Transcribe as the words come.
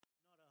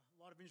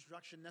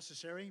Introduction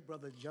necessary.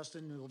 Brother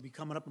Justin will be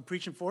coming up and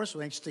preaching for us, so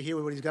anxious to hear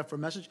what he's got for a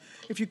message.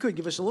 If you could,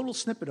 give us a little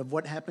snippet of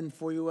what happened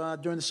for you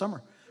during the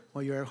summer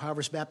while you're at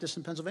Harvest Baptist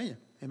in Pennsylvania.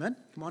 Amen?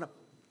 Come on up.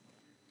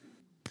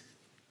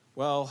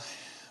 Well,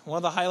 one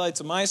of the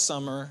highlights of my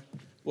summer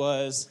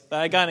was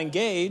that I got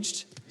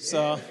engaged,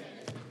 so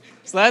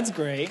that's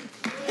great.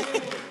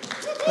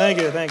 Thank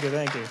you.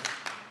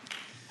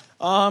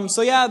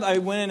 I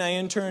went and I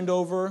interned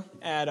over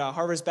at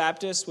Harvest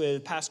Baptist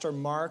with Pastor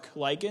Mark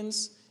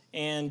Likens.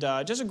 And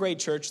just a great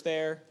church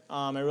there.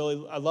 I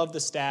love the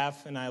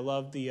staff, and I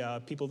love the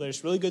people.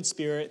 There's really good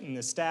spirit, and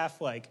the staff.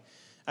 I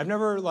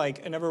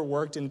never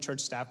worked in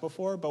church staff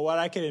before, but what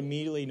I could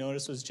immediately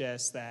notice was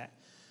just that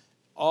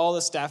all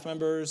the staff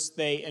members,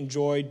 they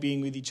enjoyed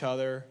being with each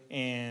other,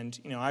 and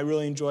I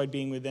really enjoyed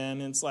being with them.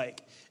 And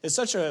it's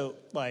such a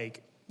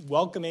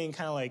welcoming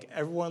kind of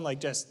everyone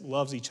just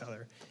loves each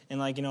other.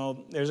 And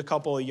there's a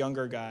couple of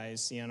younger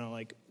guys,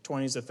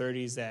 20s to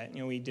 30s that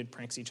we did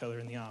pranks each other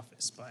in the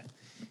office, but.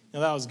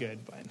 That was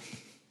good. But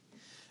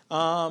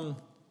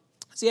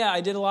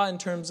I did a lot in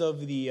terms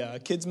of the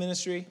kids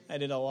ministry. I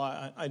did a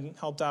lot. I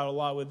helped out a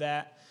lot with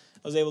that.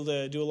 I was able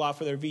to do a lot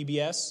for their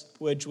VBS,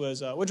 which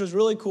was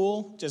really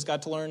cool. Just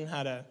got to learn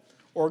how to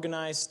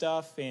organize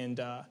stuff and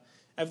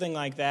everything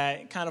like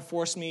that. It kind of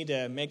forced me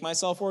to make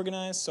myself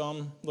organized. So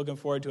I'm looking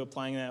forward to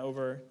applying that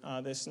over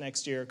this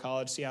next year of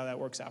college. See how that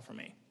works out for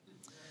me.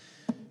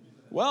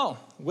 Well,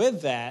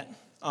 with that.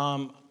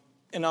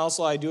 And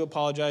also, I do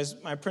apologize.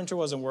 My printer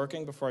wasn't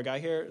working before I got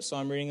here, so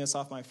I'm reading this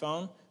off my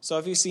phone. So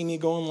if you see me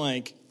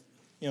going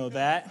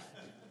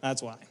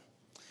that's why.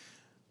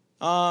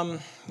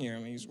 Where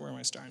am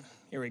I starting?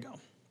 Here we go.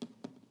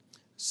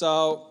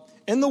 So,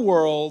 in the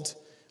world,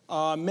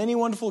 many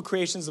wonderful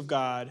creations of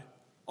God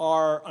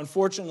are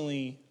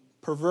unfortunately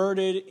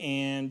perverted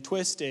and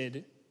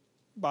twisted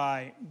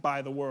by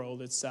the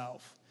world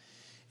itself.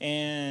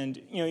 And,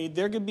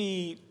 there could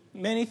be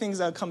many things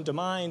that come to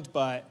mind,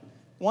 but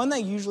one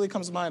that usually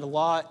comes to mind a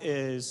lot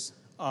is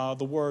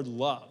the word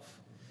love.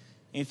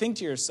 And you think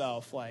to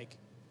yourself,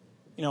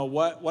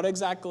 what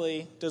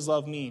exactly does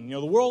love mean?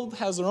 The world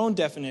has their own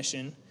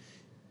definition.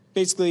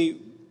 Basically,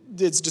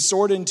 it's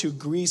distorted into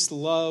greased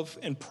love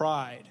and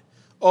pride.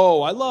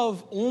 Oh, I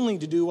love only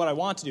to do what I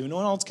want to do. No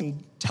one else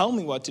can tell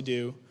me what to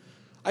do.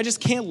 I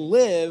just can't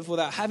live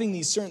without having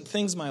these certain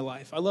things in my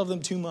life. I love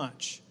them too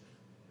much.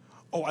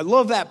 Oh, I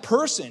love that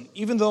person,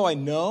 even though I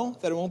know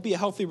that it won't be a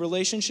healthy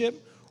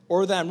relationship,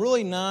 or that I'm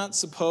really not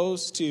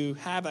supposed to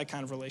have that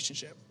kind of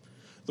relationship.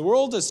 The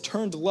world has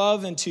turned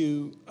love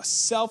into a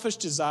selfish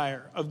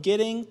desire of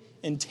getting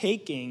and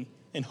taking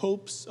in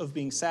hopes of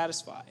being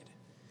satisfied.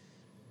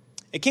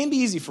 It can be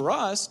easy for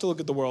us to look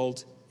at the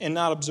world and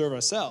not observe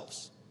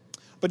ourselves.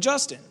 But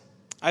Justin,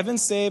 I've been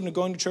saved and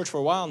going to church for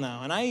a while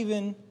now, and I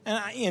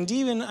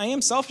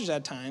am selfish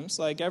at times,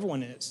 like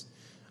everyone is.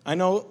 I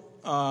know,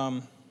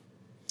 and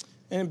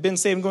I've been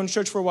saved and going to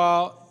church for a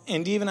while,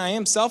 and even I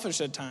am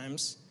selfish at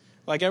times,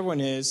 like everyone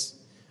is.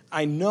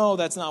 I know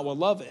that's not what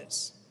love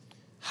is.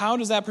 How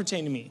does that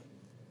pertain to me?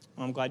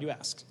 Well, I'm glad you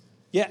asked.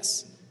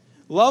 Yes,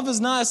 love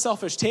is not a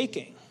selfish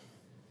taking.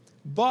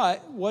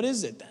 But what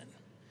is it then?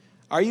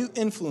 Are you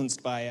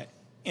influenced by it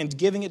and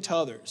giving it to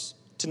others?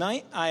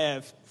 Tonight, I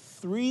have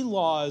 3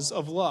 laws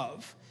of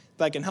love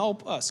that can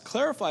help us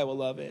clarify what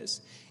love is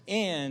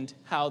and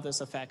how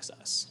this affects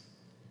us.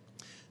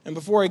 And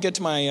before I get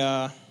to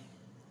my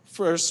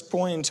first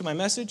point into my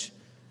message,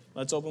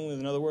 let's open with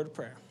another word of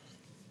prayer.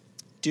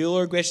 Dear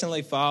Lord, gracious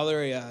Heavenly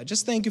Father,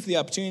 just thank you for the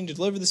opportunity to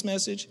deliver this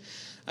message.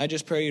 I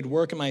just pray you'd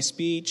work in my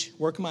speech,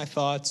 work in my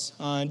thoughts,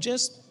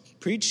 just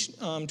preach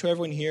to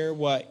everyone here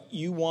what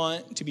you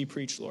want to be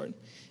preached, Lord.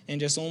 And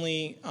just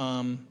only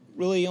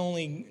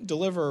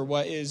deliver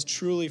what is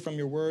truly from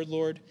your word,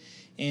 Lord.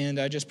 And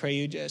I just pray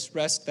you just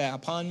rest that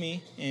upon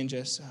me and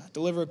just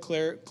deliver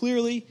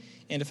clearly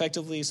and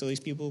effectively so these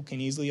people can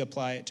easily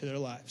apply it to their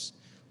lives.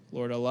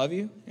 Lord, I love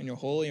you. In your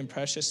holy and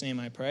precious name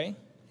I pray.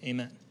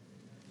 Amen.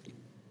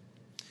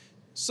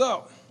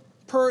 So,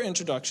 per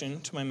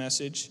introduction to my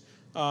message,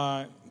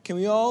 can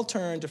we all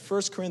turn to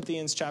 1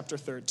 Corinthians chapter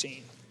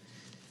 13?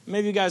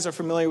 Maybe you guys are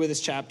familiar with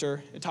this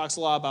chapter. It talks a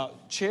lot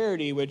about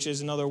charity, which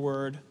is another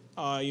word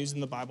used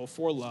in the Bible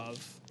for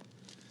love.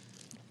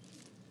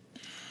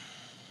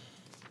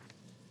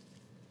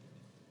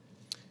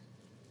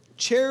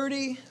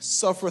 Charity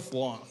suffereth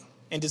long,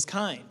 and is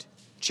kind.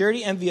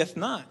 Charity envieth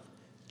not.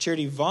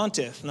 Charity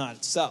vaunteth not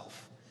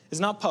itself, is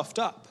not puffed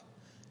up,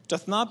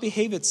 doth not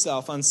behave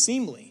itself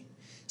unseemly,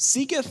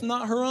 seeketh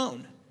not her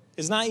own,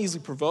 is not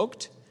easily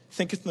provoked,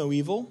 thinketh no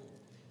evil,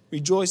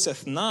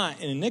 rejoiceth not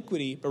in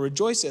iniquity, but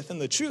rejoiceth in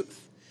the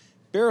truth,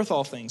 beareth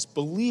all things,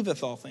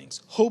 believeth all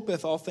things,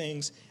 hopeth all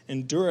things,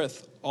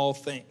 endureth all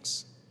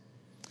things.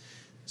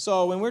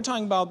 So when we're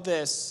talking about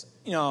this,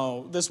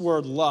 this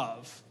word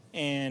love,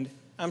 and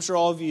I'm sure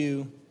all of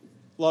you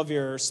love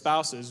your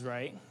spouses,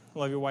 right?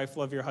 Love your wife,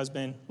 love your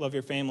husband, love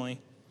your family.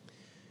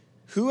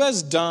 Who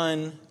has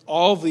done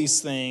all of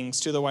these things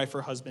to their wife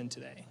or husband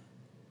today?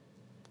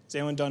 Has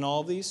anyone done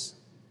all of these?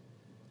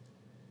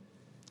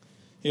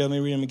 Here, let me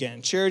read them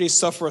again. Charity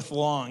suffereth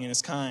long and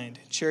is kind.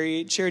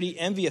 Charity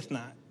envieth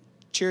not.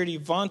 Charity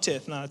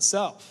vaunteth not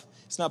itself,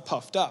 is not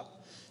puffed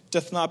up,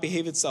 doth not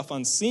behave itself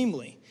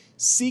unseemly,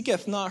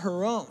 seeketh not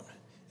her own,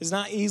 is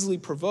not easily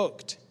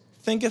provoked,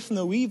 thinketh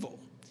no evil,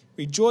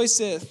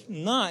 rejoiceth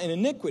not in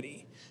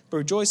iniquity, but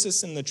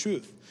rejoiceth in the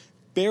truth,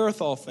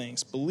 beareth all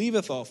things,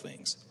 believeth all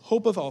things,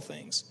 hopeth all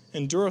things,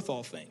 endureth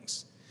all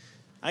things.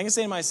 I can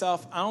say to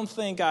myself, I don't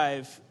think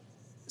I've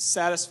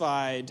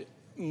satisfied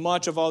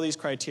much of all these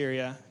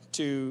criteria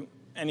to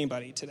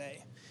anybody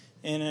today.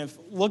 And if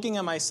looking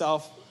at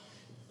myself,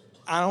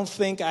 I don't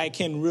think I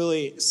can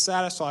really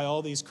satisfy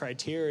all these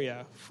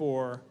criteria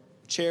for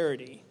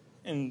charity,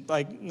 and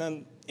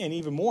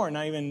even more,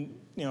 not even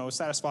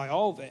satisfy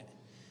all of it.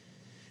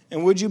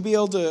 And would you be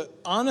able to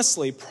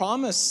honestly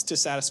promise to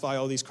satisfy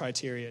all these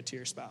criteria to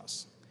your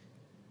spouse?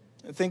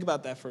 Think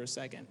about that for a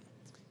second.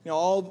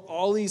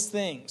 All these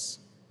things.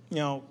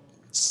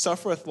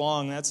 Suffereth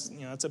long.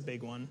 That's a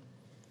big one.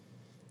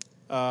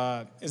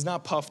 Is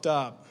not puffed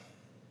up.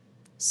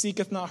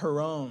 Seeketh not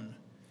her own.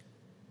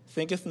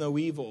 Thinketh no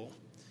evil.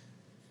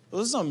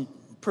 Those are some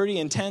pretty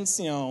intense,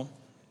 if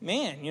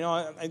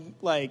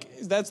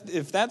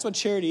that's what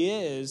charity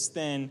is,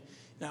 then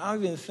I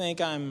don't even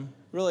think I'm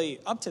really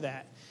up to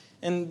that.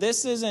 And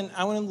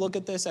I wouldn't look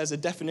at this as a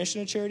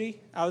definition of charity.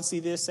 I would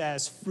see this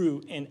as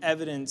fruit and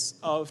evidence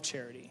of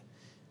charity.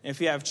 And if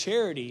you have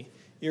charity,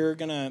 you're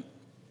gonna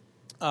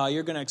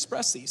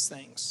express these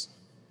things.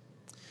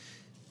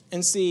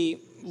 And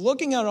see,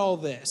 looking at all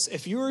this,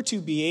 if you were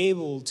to be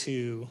able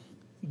to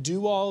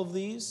do all of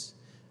these,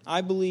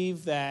 I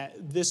believe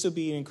that this would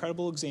be an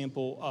incredible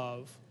example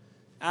of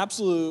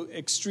absolute,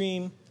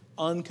 extreme,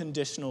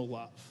 unconditional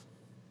love.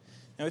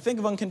 Now, we think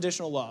of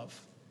unconditional love,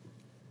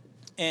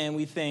 and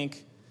we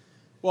think,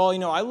 well,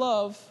 I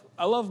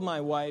love my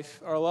wife,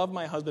 or I love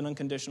my husband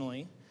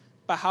unconditionally,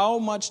 but how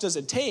much does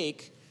it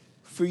take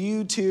for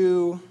you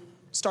to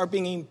start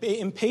being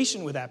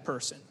impatient with that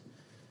person?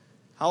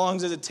 How long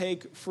does it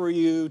take for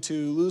you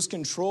to lose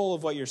control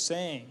of what you're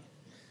saying?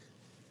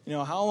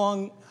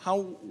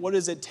 What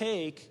does it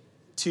take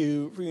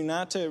for you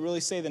not to really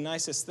say the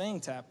nicest thing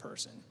to that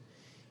person?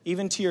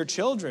 Even to your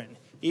children,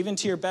 even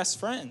to your best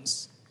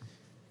friends.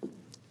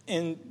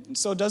 And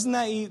so doesn't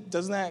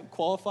that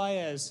qualify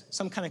as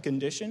some kind of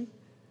condition?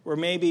 Where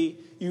maybe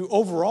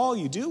overall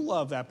you do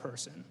love that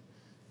person,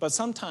 but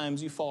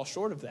sometimes you fall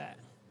short of that.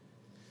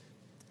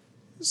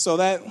 So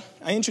that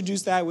I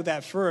introduced that with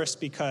that first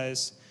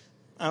because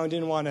I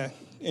didn't want to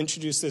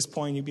introduce this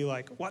point. You'd be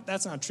like, what?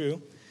 That's not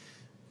true.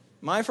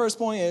 My first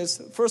point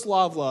is, first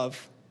law of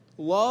love.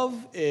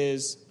 Love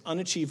is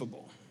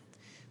unachievable.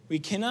 We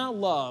cannot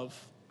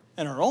love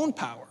in our own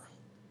power,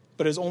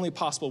 but it's only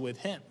possible with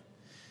him.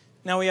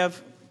 Now we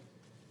have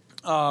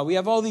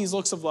all these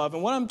looks of love,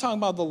 and what I'm talking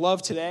about the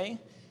love today,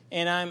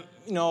 and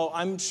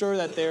I'm sure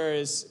that there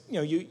is,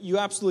 you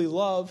absolutely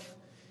love,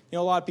 a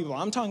lot of people.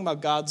 I'm talking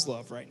about God's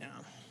love right now.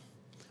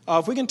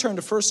 If we can turn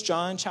to 1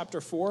 John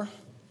chapter 4.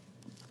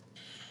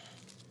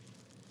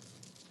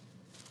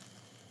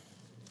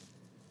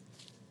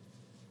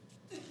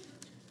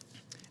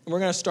 And we're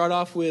going to start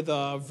off with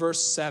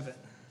verse 7.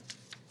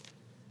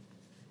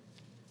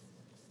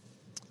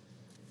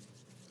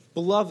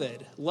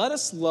 Beloved, let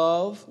us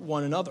love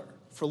one another,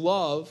 for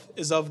love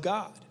is of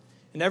God.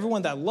 And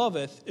everyone that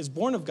loveth is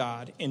born of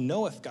God and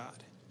knoweth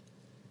God.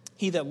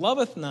 He that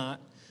loveth not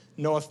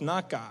knoweth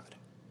not God,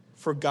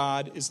 for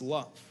God is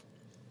love.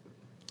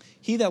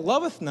 He that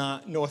loveth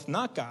not knoweth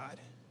not God,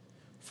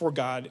 for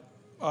God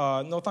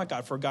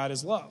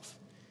is love.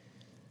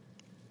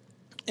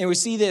 And we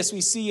see this.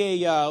 We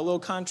see a little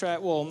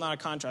contrast. Well, not a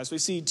contrast. We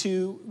see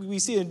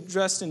it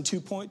addressed in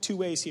two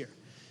ways here.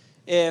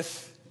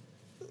 If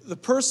the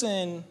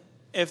person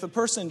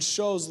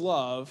shows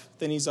love,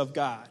 then he's of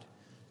God.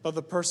 But if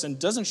the person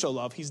doesn't show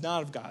love, he's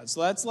not of God.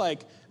 So that's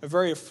like a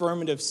very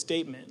affirmative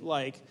statement,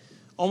 like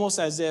almost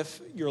as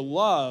if your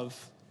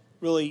love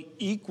really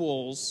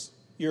equals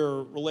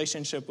your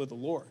relationship with the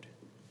Lord.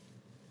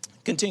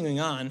 Continuing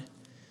on.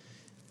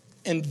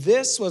 And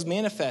this was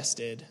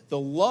manifested, the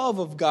love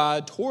of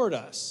God toward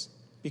us,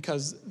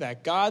 because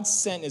that God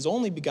sent his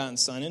only begotten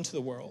Son into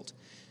the world,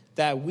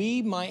 that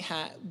we might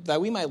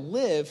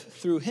live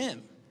through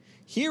him.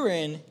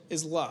 Herein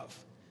is love,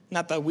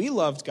 not that we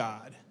loved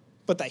God,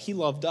 but that he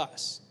loved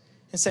us,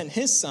 and sent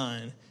his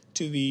Son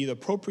to be the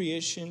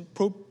propitiation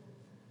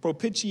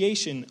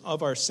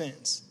of our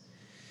sins.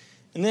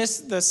 And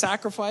the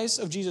sacrifice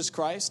of Jesus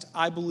Christ,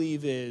 I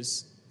believe,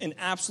 is an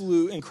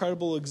absolute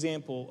incredible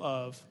example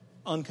of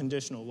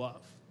unconditional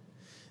love.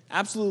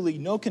 Absolutely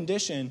no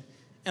condition.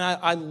 And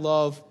I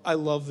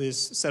love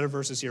this set of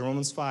verses here,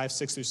 Romans 5,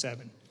 6 through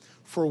 7.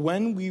 For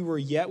when we were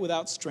yet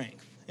without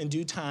strength, in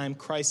due time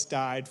Christ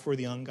died for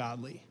the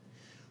ungodly.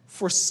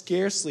 For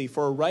scarcely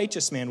for a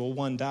righteous man will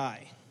one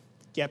die.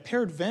 Yet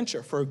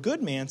peradventure for a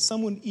good man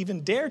some would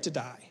even dare to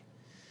die.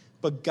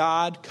 But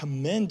God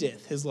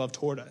commendeth his love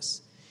toward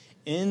us,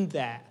 in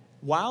that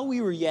while we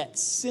were yet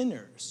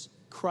sinners,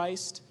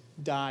 Christ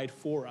died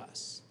for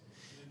us.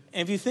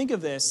 And if you think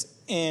of this,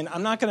 And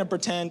I'm not going to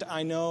pretend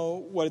I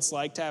know what it's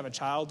like to have a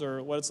child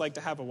or what it's like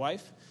to have a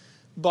wife.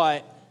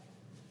 But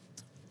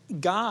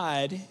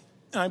God,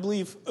 and I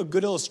believe a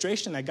good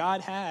illustration that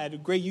God had, a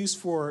great use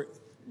for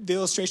the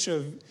illustration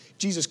of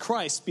Jesus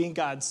Christ being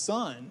God's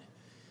son,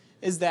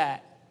 is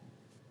that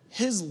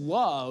his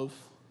love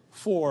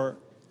for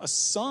a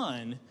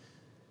son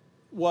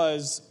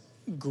was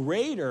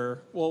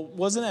greater, well,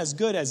 wasn't as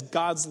good as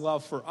God's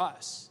love for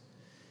us.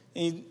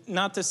 And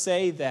not to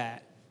say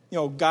that,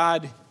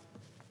 God,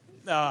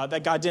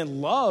 that God didn't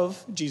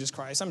love Jesus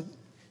Christ. I'm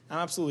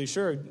absolutely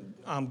sure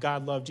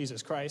God loved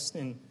Jesus Christ.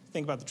 And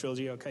think about the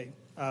trilogy, okay,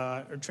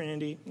 or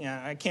Trinity.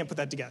 Yeah, I can't put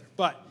that together.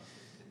 But,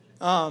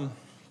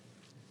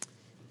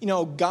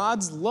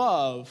 God's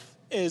love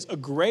is a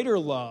greater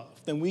love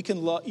than we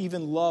can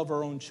even love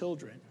our own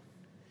children.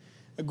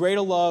 A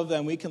greater love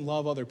than we can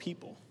love other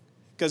people.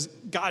 Because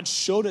God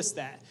showed us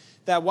that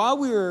while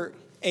we were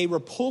a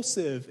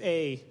repulsive,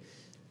 a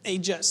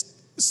just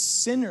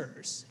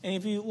sinners, and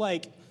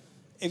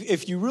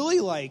if you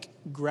really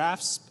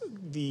grasp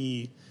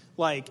the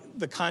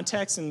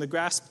context and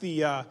grasp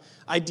the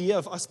idea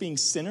of us being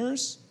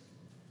sinners,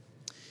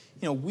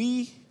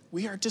 we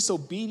are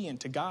disobedient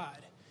to God,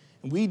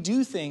 and we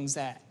do things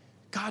that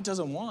God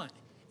doesn't want.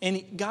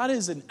 And God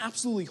is an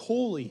absolutely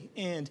holy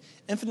and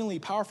infinitely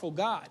powerful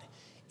God,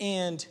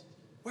 and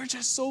we're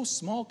just so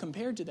small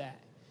compared to that.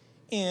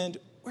 And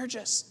we're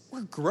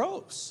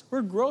gross.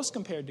 We're gross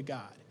compared to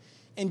God.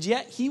 And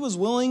yet he was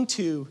willing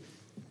to,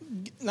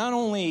 not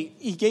only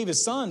he gave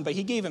his son, but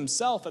he gave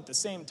himself at the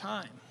same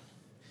time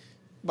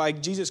by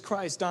Jesus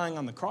Christ dying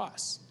on the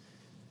cross.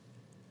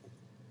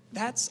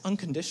 That's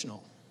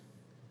unconditional.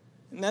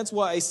 And that's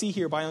what I see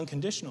here by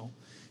unconditional.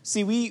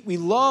 See, we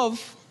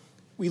love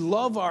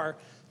our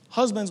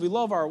husbands, we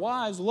love our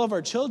wives, we love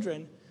our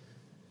children,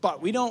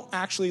 but we don't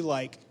actually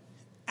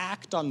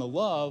act on the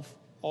love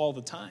all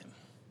the time.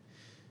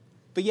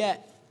 But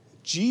yet,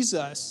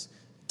 Jesus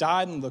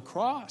died on the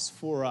cross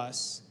for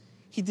us.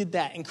 He did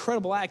that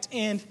incredible act.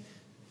 And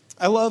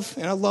I love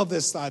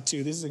this thought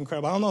too. This is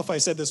incredible. I don't know if I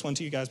said this one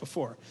to you guys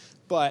before,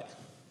 but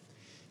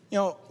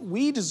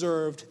we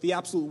deserved the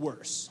absolute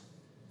worst,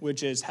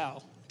 which is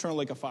hell, eternal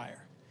lake of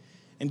fire.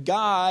 And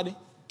God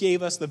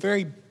gave us the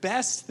very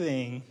best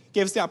thing,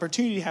 gave us the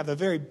opportunity to have the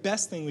very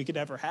best thing we could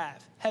ever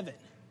have, heaven.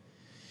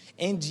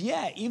 And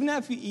yet,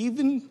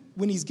 even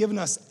when he's given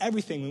us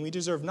everything, when we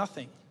deserve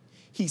nothing,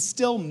 he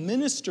still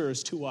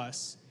ministers to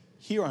us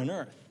here on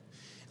earth.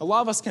 A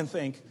lot of us can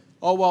think,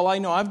 oh, well, I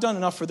know I've done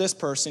enough for this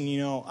person,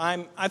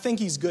 I think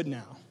he's good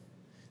now.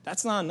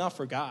 That's not enough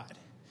for God.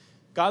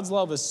 God's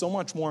love is so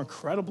much more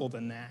incredible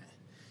than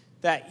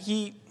that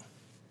he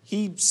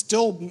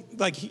still,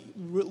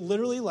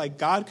 literally,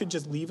 God could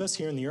just leave us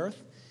here on the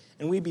earth,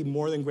 and we'd be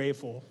more than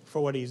grateful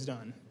for what he's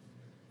done.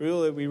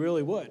 We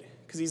really would,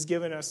 because he's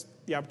given us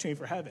the opportunity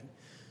for heaven.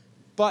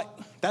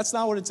 But that's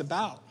not what it's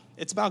about.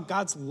 It's about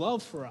God's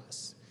love for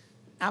us.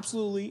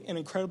 Absolutely and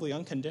incredibly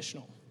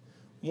unconditional.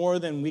 More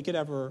than we could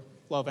ever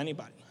love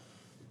anybody.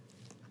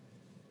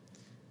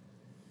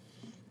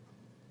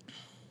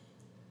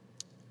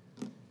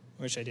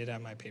 Wish I did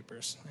have my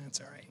papers.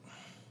 That's all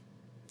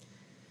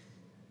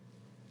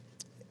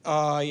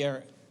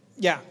right.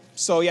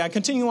 So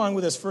continue on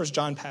with this 1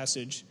 John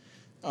passage.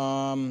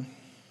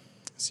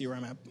 See where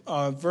I'm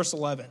at. Verse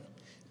 11.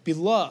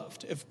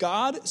 Beloved, if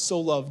God so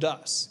loved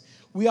us,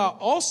 we ought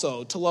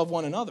also to love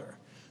one another.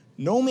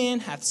 No man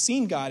hath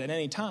seen God at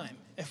any time.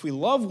 If we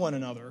love one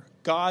another,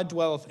 God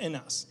dwelleth in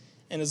us,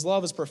 and his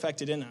love is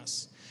perfected in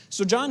us.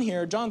 So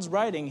John's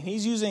writing,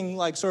 he's using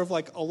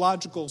a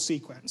logical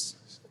sequence.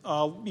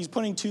 He's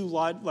putting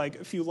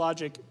a few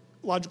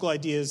logical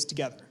ideas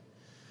together.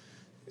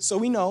 So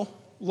we know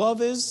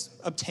love is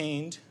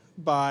obtained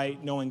by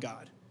knowing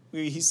God.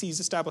 He's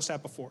established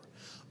that before.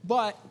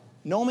 But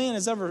no man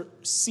has ever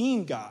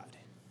seen God.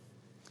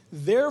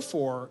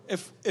 Therefore,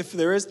 if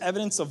there is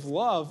evidence of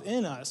love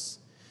in us,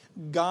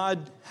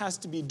 God has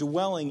to be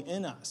dwelling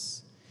in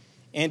us,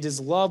 and his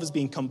love is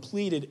being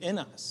completed in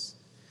us.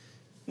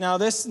 Now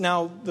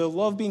the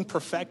love being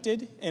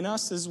perfected in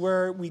us is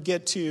where we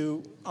get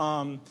to.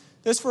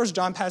 This 1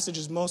 John passage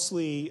is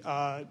mostly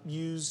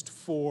used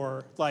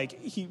for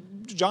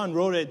John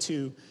wrote it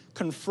to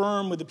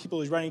confirm with the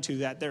people he's writing to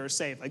that they're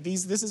saved.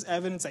 This is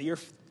evidence that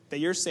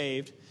you're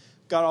saved.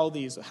 Got all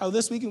these. How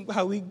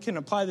we can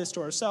apply this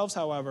to ourselves,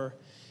 however,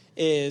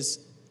 is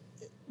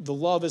the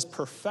love is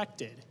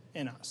perfected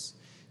in us.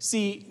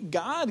 See,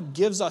 God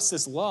gives us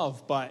this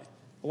love, but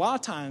a lot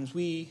of times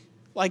we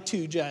like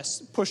to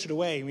just push it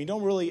away. We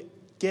don't really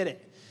get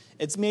it.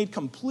 It's made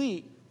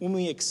complete when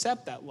we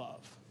accept that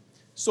love.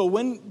 So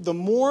the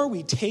more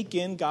we take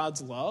in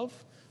God's love,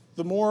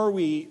 the more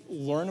we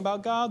learn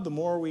about God, the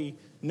more we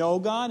know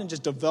God and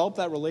just develop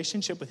that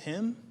relationship with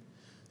him,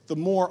 the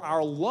more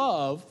our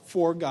love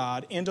for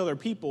God and other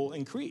people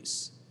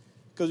increase.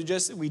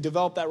 Because we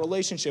develop that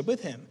relationship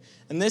with him.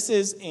 And this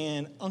is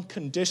an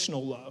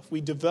unconditional love.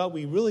 We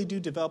really do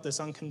develop this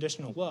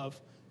unconditional love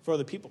for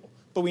other people.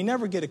 But we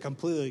never get it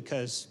completely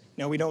because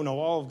we don't know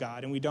all of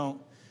God and we don't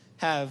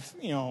have,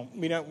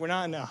 we're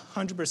not in a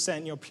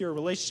 100%, pure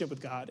relationship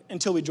with God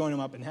until we join him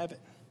up in heaven.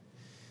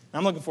 And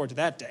I'm looking forward to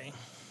that day.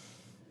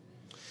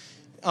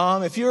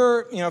 If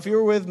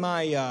you're with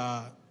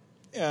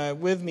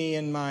me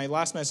in my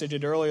last message I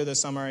did earlier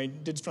this summer,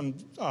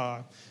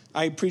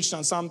 I preached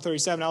on Psalm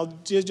 37. I'll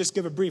just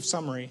give a brief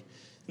summary.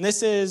 And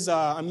this is,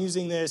 I'm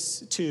using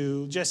this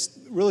to just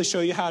really show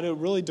you how to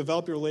really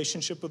develop your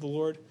relationship with the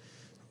Lord.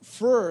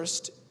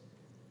 First,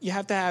 you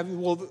have to have,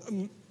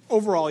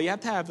 overall, you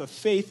have to have the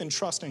faith and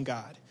trust in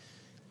God.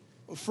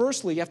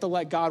 Firstly, you have to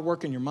let God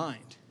work in your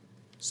mind.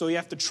 So you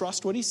have to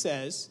trust what he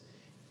says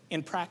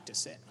and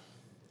practice it.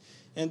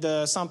 In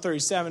Psalm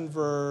 37,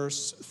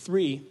 verse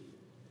 3,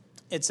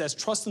 it says,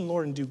 trust in the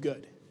Lord and do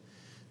good.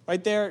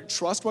 Right there,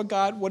 trust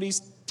what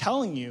he's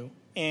telling you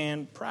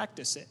and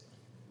practice it.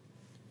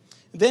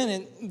 Then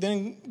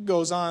it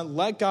goes on,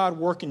 let God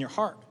work in your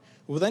heart.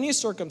 With any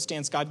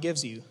circumstance God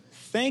gives you,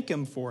 thank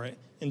him for it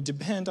and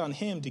depend on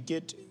him to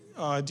get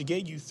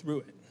you through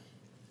it.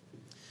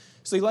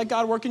 So you let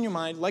God work in your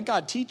mind, let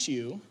God teach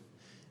you.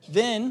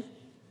 Then,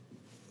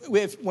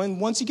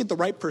 once you get the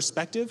right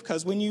perspective,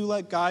 because when you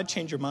let God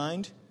change your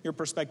mind, your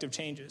perspective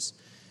changes.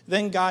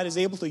 Then God is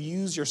able to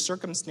use your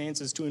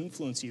circumstances to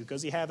influence you,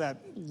 because you have that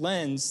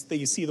lens that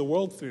you see the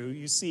world through.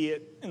 You see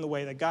it in the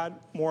way that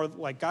more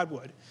like God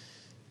would.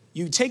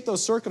 You take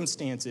those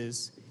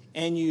circumstances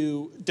and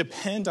you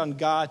depend on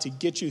God to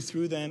get you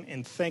through them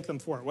and thank them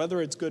for it,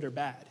 whether it's good or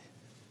bad.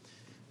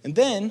 And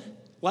then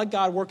let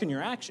God work in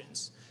your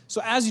actions. So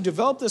as you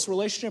develop this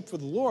relationship with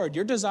the Lord,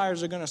 your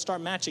desires are going to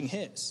start matching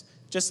his,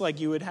 just like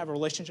you would have a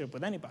relationship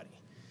with anybody.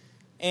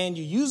 And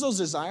you use those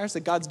desires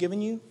that God's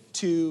given you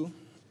to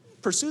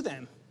pursue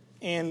them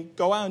and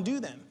go out and do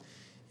them.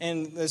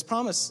 And his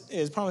promise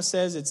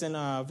says, it's in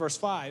verse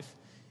 5,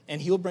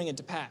 and he'll bring it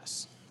to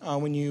pass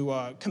when you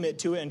commit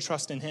to it and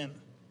trust in him.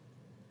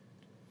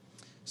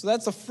 So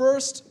that was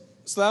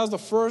the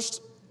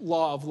first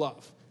law of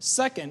love.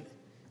 Second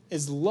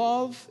is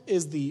love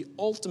is the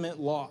ultimate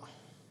law.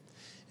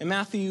 In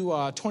Matthew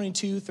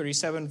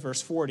 22:37,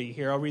 verse 40,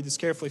 here I'll read this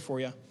carefully for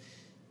you.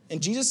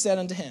 And Jesus said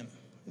unto him,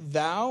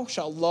 thou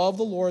shalt love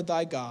the Lord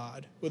thy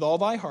God with all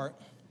thy heart,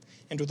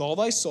 and with all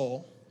thy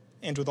soul,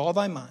 and with all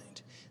thy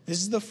mind.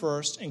 This is the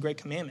first and great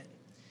commandment.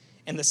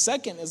 And the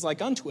second is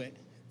like unto it,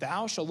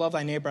 thou shalt love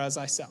thy neighbor as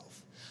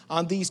thyself.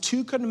 On these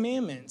two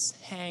commandments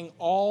hang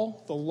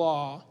all the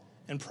law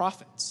and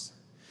prophets.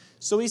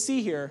 So we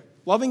see here,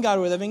 loving God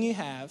with everything you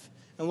have,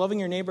 and loving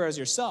your neighbor as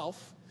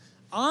yourself,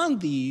 on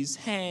these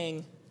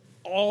hang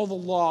all the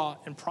law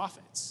and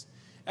prophets.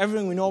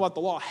 Everything we know about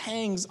the law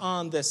hangs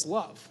on this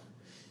love.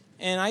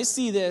 And I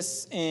see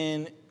this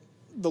in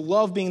the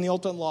love being the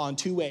ultimate law in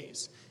two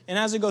ways. And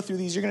as I go through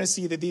these, you're going to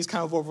see that these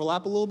kind of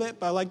overlap a little bit,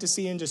 but I like to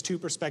see in just two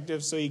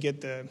perspectives so you get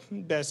the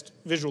best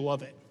visual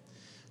of it.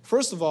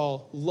 First of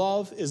all,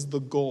 love is the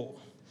goal.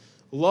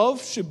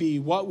 Love should be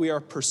what we are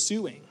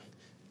pursuing.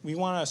 We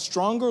want a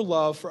stronger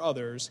love for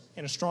others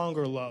and a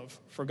stronger love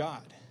for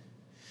God.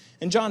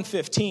 In John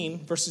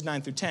 15, verses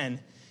 9 through 10,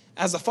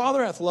 as the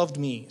Father hath loved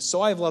me,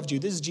 so I have loved you.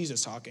 This is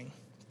Jesus talking.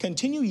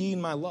 Continue ye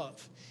in my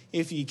love.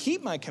 If ye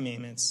keep my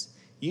commandments,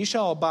 ye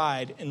shall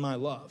abide in my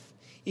love,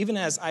 even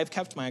as I have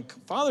kept my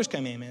Father's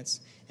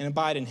commandments and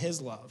abide in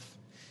his love.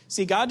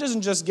 See, God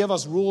doesn't just give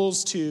us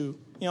rules to,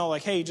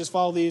 like, hey, just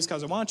follow these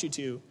because I want you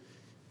to.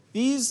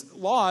 These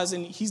laws,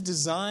 and he's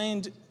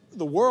designed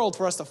the world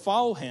for us to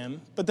follow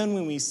him, but then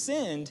when we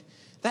sinned,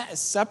 that has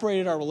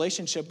separated our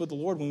relationship with the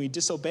Lord when we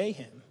disobey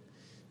him.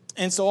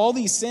 And so all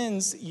these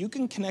sins, you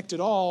can connect it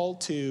all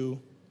to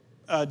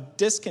a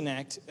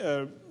disconnect,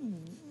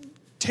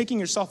 taking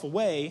yourself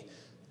away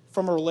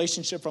from a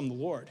relationship from the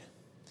Lord.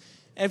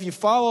 And if you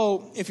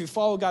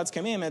follow God's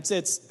commandments,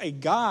 it's a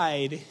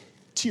guide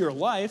to your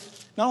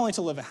life, not only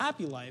to live a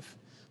happy life,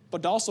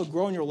 but to also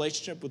grow in your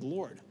relationship with the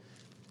Lord.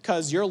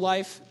 Because your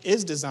life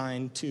is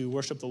designed to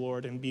worship the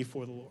Lord and be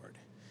for the Lord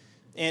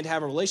and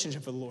have a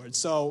relationship with the Lord.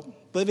 So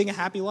living a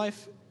happy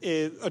life,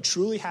 a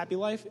truly happy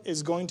life,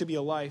 is going to be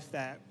a life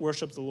that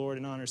worships the Lord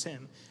and honors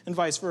him, and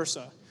vice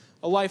versa.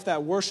 A life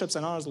that worships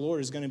and honors the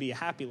Lord is going to be a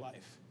happy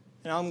life.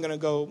 And I'm going to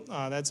go,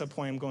 that's a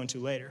point I'm going to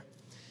later.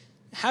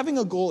 Having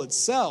a goal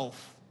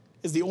itself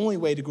is the only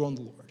way to grow in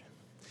the Lord.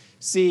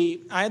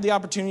 See, I had the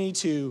opportunity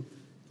to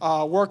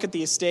work at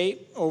the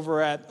estate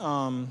over at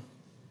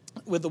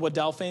with the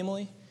Waddell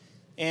family,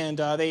 and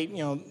they,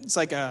 it's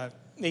like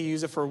they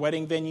use it for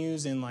wedding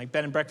venues and like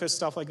bed and breakfast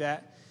stuff like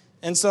that.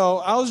 And so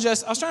I was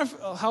trying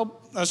to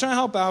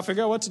help out,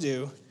 figure out what to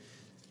do.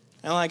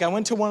 And like I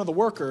went to one of the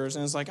workers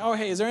and it's like, oh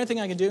hey, is there anything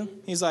I can do?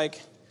 He's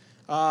like,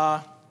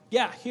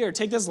 yeah, here,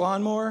 take this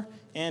lawnmower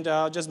and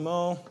just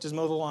mow the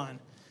lawn.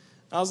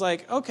 I was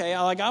like, okay,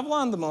 I've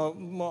mowed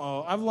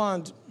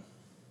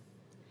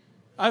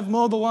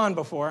the lawn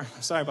before.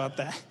 Sorry about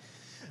that.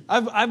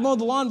 I've mowed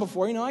the lawn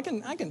before. I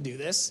can do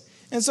this.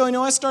 And so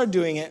I started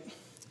doing it.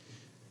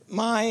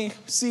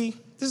 This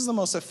is the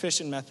most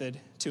efficient method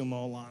to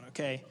mow a lawn.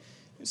 Okay,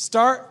 I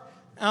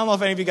don't know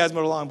if any of you guys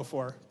mowed a lawn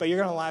before, but you're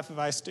gonna laugh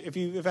if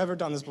you've ever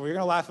done this before. You're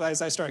gonna laugh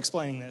as I start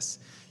explaining this.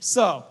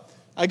 So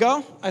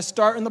I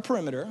start in the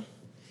perimeter,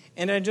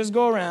 and I just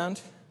go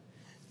around,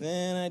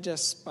 then I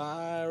just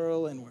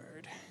spiral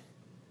inward.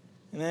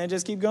 And then I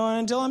just keep going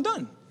until I'm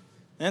done.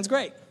 And it's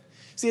great.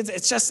 See,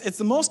 it's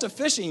the most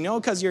efficient,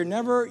 because you're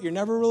never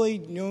really,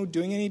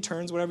 doing any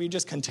turns, whatever. You're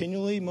just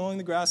continually mowing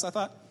the grass. I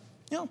thought,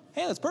 hey,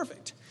 that's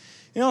perfect.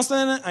 So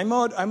then I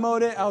mowed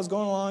it. I was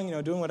going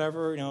along, doing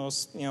whatever,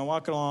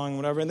 walking along,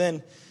 whatever. And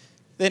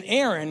then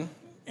Aaron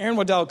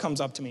Waddell comes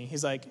up to me.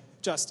 He's like,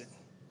 Justin,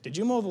 did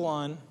you mow the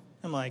lawn?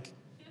 I'm like,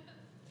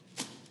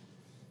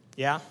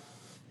 yeah.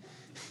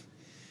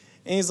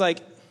 And he's like,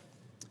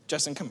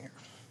 Justin, come here.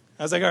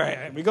 I was like, all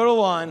right. We go to the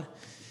lawn,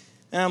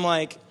 and I'm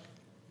like,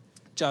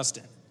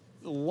 Justin,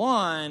 the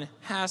lawn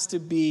has to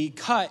be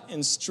cut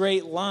in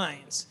straight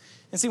lines.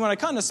 And see, when I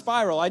cut in a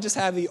spiral, I just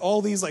have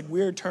all these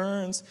weird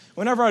turns.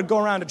 Whenever I'd go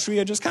around a tree,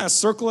 I'd just kind of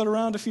circle it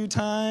around a few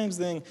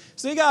times.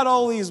 So you got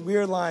all these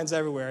weird lines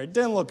everywhere. It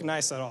didn't look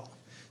nice at all.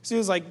 So he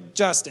was like,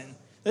 Justin,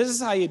 this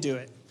is how you do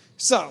it.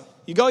 So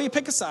you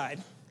pick a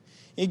side.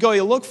 You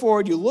look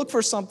forward, you look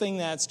for something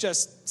that's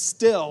just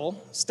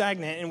still,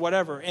 stagnant, and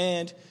whatever,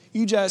 and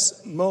you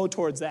just mow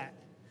towards that.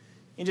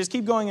 You just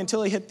keep going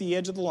until you hit the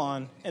edge of the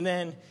lawn, and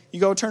then you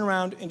go turn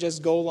around and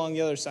just go along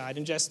the other side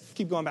and just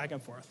keep going back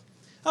and forth.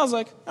 I was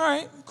like, all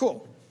right,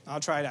 cool. I'll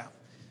try it out.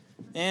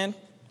 And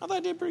I thought I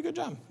did a pretty good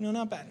job.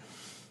 Not bad.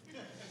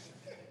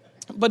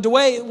 But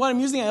what I'm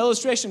using that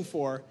illustration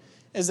for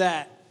is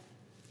that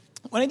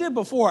when I did it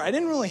before, I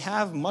didn't really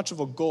have much of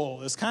a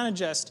goal. It's kind of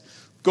just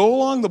go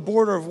along the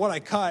border of what I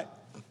cut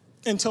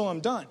until I'm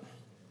done.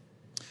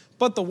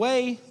 But the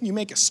way you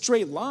make a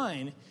straight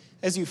line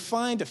is you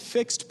find a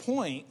fixed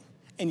point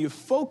and you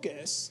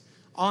focus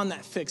on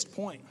that fixed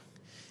point.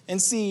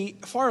 And see,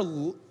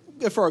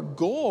 if our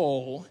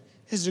goal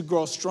is to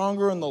grow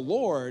stronger in the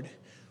Lord,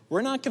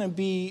 we're not going to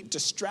be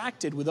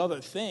distracted with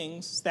other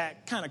things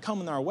that kind of come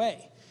in our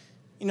way.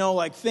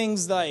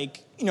 Things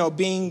like,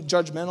 being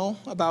judgmental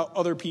about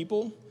other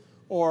people,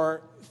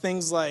 or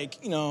things like,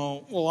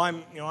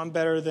 I'm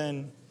better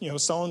than,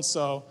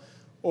 so-and-so,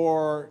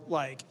 or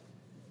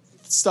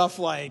stuff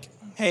like,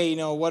 hey,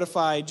 what if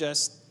I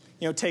just,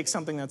 take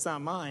something that's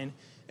not mine?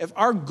 If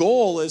our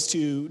goal is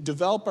to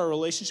develop our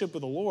relationship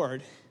with the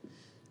Lord,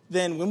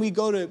 then when we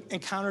go to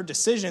encounter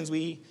decisions,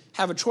 we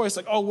have a choice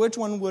which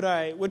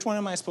one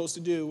am I supposed to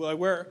do?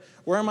 Where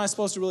am I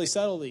supposed to really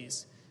settle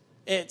these?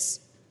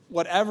 It's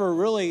whatever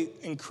really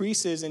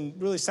increases and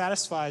really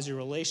satisfies your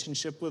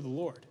relationship with the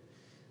Lord.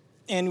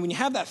 And when you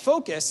have that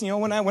focus,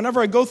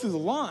 whenever I go through the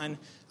lawn,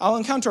 I'll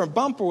encounter a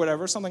bump or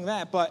whatever, something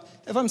like that. But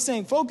if I'm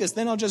staying focused,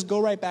 then I'll just go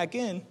right back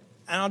in,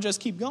 and I'll just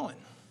keep going.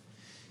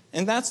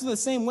 And that's the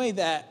same way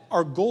that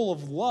our goal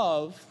of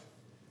love,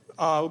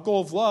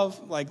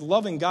 like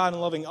loving God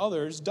and loving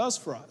others, does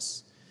for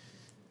us.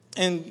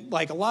 And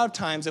a lot of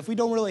times, if we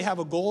don't really have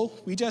a goal,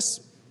 we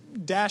just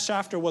dash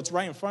after what's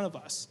right in front of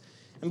us.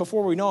 And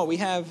before we know it, we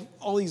have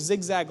all these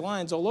zigzag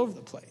lines all over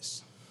the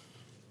place.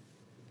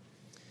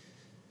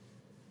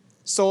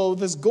 So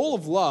this goal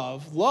of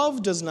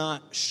love does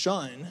not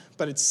shun,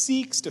 but it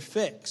seeks to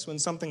fix when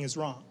something is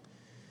wrong.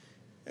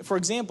 For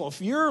example,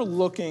 if you're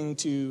looking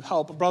to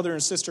help a brother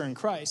and sister in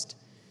Christ,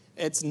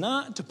 it's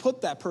not to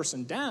put that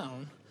person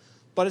down,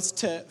 but it's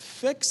to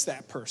fix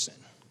that person.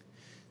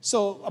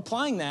 So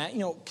applying that,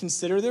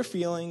 consider their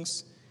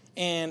feelings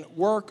and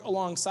work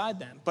alongside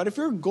them. But if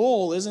your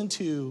goal isn't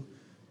to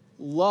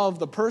love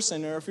the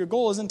person, or if your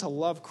goal isn't to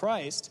love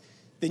Christ,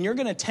 then you're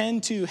going to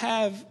tend to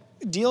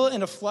deal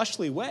in a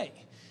fleshly way.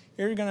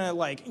 You're going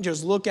to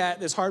just look at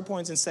this hard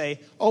points and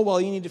say, oh,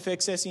 well, you need to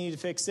fix this,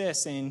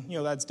 and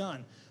that's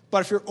done.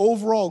 But if your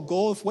overall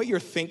goal, if what you're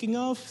thinking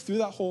of through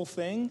that whole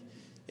thing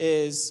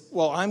is,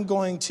 well, I'm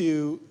going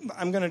to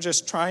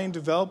just try and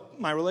develop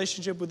my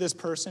relationship with this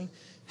person,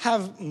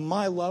 have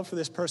my love for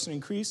this person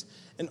increase,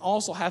 and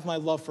also have my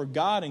love for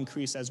God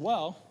increase as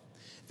well,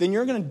 then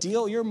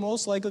you're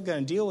most likely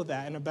going to deal with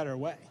that in a better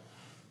way.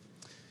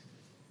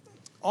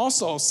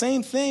 Also,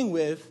 same thing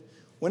with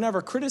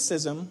whenever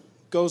criticism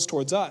goes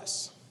towards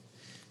us.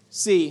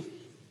 See,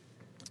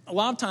 a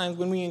lot of times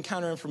when we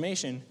encounter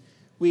information,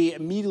 we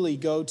immediately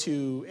go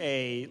to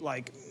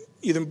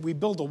either we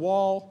build a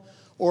wall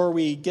or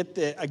we get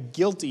a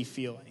guilty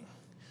feeling.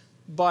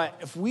 But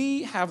if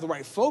we have the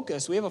right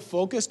focus, we have a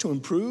focus to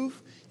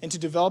improve and to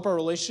develop our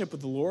relationship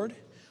with the Lord,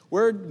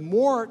 we're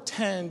more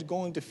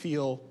going to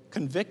feel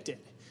convicted.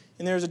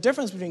 And there's a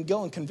difference between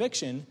guilt and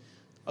conviction.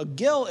 A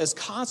guilt is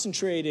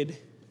concentrated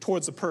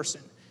towards the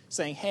person,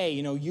 saying, hey,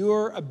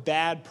 you're a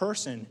bad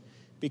person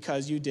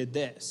because you did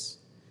this.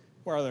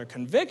 Where their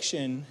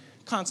conviction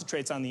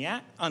concentrates on the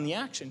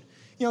action.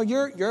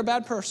 You're a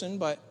bad person,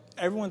 but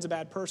everyone's a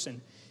bad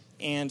person.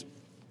 And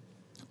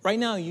right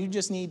now, you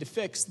just need to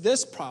fix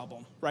this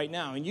problem right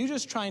now. And you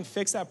just try and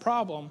fix that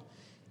problem.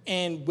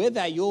 And with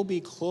that, you'll be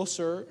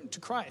closer to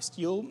Christ.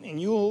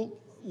 You'll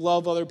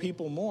love other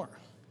people more.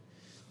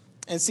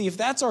 And see, if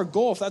that's our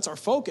goal, if that's our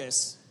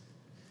focus,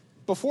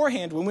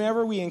 beforehand,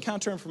 whenever we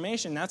encounter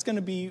information, that's going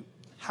to be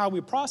how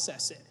we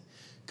process it.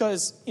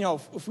 Because,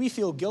 if we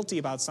feel guilty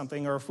about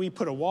something, or if we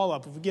put a wall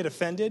up, if we get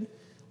offended,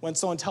 when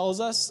someone tells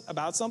us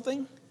about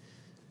something,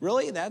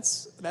 really,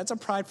 that's a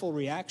prideful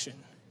reaction.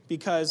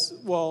 Because,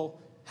 well,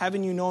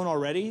 haven't you known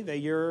already that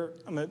you're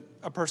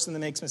a person that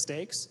makes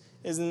mistakes?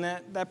 Isn't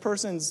that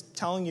person's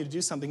telling you to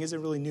do something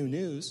isn't really new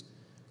news?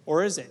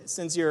 Or is it,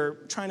 since you're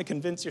trying to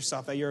convince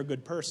yourself that you're a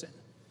good person?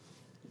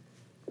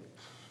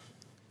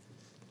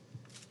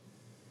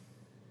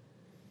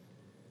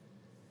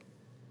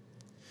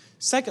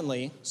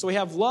 Secondly, so we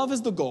have love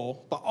as the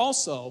goal, but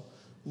also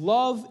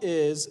love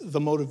is the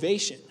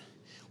motivation.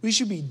 We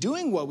should be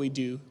doing what we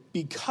do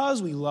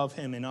because we love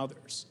him and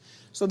others.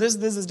 So this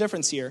is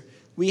difference here.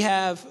 We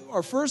have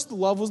our first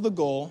love was the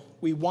goal.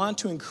 We want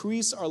to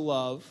increase our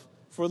love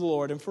for the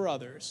Lord and for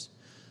others.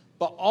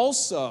 But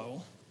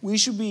also, we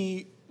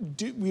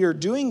are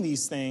doing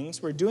these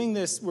things, we're doing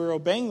this, we're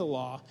obeying the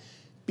law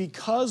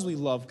because we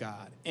love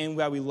God and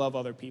that we love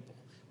other people.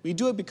 We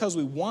do it because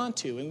we want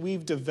to, and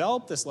we've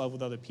developed this love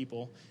with other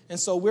people, and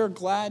so we're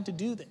glad to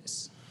do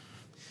this.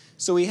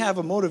 So we have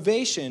a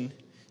motivation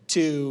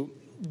to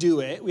do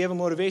it. We have a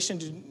motivation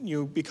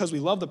to, because we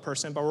love the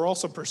person, but we're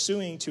also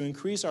pursuing to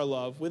increase our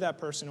love with that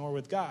person or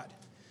with God.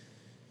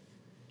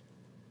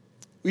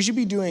 We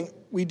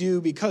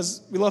do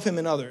because we love him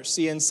and others.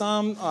 See, in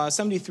Psalm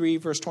 73,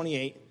 verse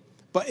 28,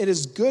 but it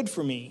is good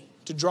for me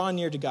to draw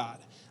near to God.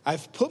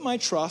 I've put my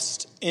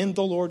trust in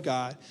the Lord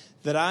God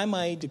that I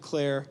might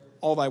declare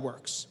all thy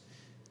works.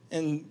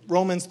 In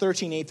Romans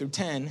 13, 8 through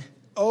 10,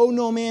 owe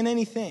no man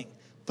anything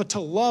but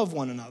to love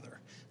one another.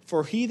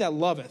 For he that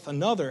loveth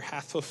another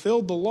hath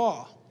fulfilled the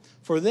law.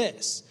 For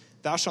this,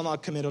 thou shalt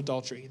not commit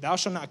adultery, thou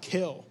shalt not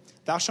kill,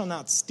 thou shalt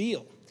not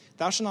steal,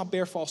 thou shalt not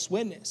bear false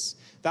witness,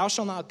 thou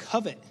shalt not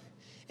covet.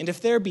 And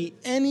if there be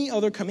any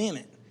other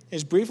commandment, it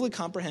is briefly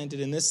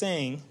comprehended in this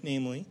saying,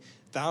 namely,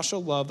 thou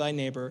shalt love thy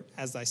neighbor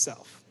as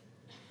thyself.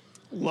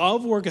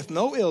 Love worketh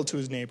no ill to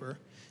his neighbor.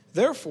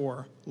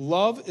 Therefore,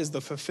 love is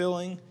the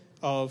fulfilling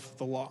of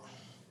the law.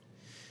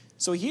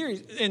 So here,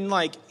 and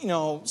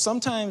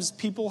sometimes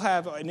people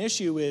have an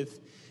issue with,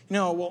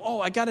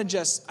 I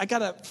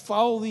gotta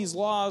follow these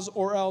laws,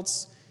 or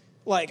else,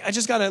 I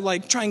just gotta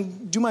try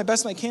and do my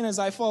best I can as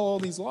I follow all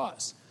these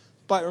laws.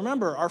 But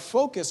remember, our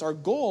focus, our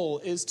goal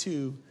is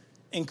to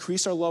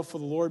increase our love for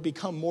the Lord,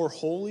 become more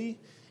holy,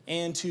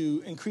 and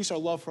to increase our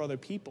love for other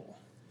people.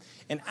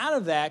 And out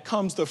of that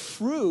comes the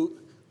fruit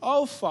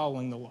of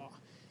following the law.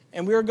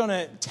 And we're going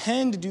to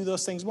tend to do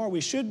those things more. We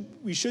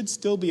should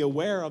still be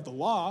aware of the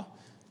law,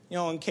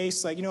 in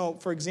case,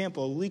 for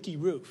example, a leaky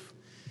roof.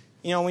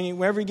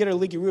 Whenever you get a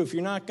leaky roof,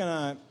 you're not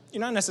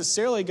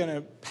necessarily going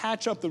to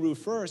patch up the roof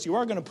first. You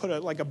are going to put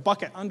a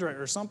bucket under it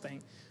or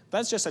something.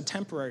 That's just a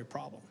temporary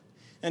problem.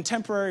 And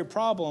temporary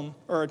problem,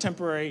 or a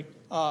temporary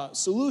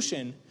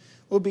solution,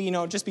 would be,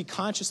 just be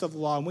conscious of the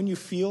law. And when you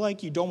feel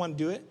like you don't want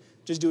to do it,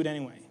 just do it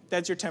anyway.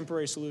 That's your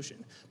temporary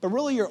solution. But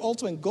really, your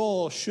ultimate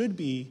goal should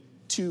be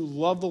to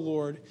love the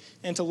Lord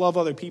and to love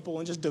other people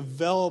and just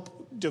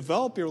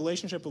develop your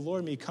relationship with the Lord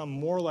and become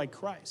more like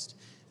Christ.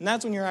 And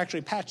that's when you're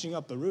actually patching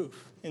up the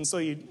roof. And so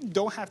you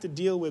don't have to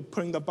deal with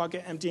putting the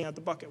bucket, emptying out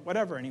the bucket,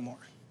 whatever anymore.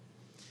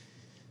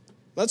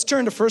 Let's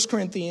turn to 1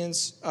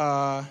 Corinthians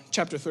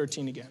chapter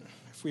 13 again,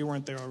 if we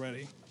weren't there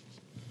already.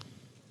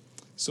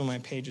 So my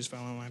pages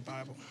fell on my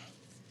Bible.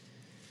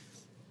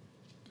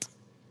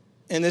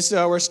 And this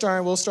we'll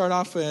start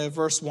off with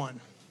verse 1.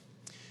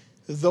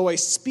 Though I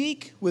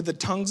speak with the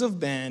tongues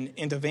of men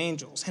and of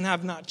angels, and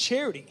have not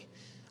charity,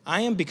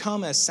 I am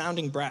become as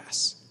sounding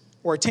brass,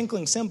 or a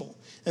tinkling cymbal.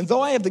 And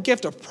though I have the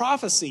gift of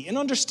prophecy, and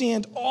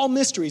understand all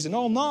mysteries and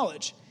all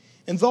knowledge,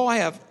 and though I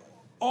have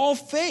all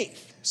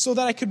faith, so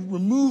that I could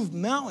remove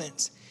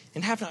mountains,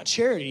 and have not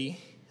charity,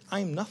 I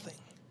am nothing.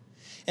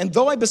 And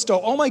though I bestow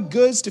all my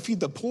goods to feed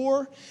the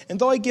poor, and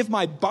though I give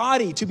my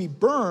body to be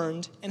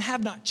burned, and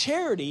have not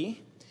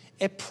charity,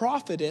 it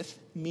profiteth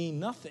me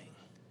nothing.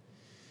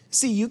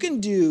 See, you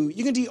can do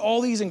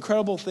all these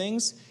incredible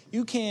things.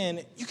 You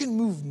can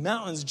move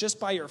mountains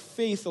just by your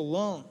faith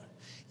alone.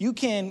 You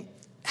can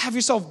have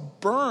yourself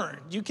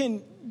burned. You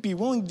can be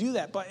willing to do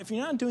that. But if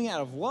you're not doing it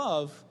out of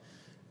love,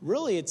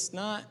 really it's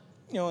not,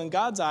 in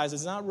God's eyes,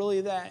 it's not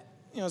really that,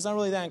 it's not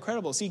really that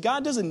incredible. See,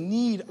 God doesn't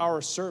need our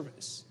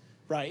service,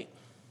 right?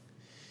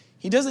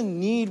 He doesn't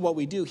need what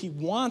we do. He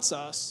wants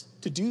us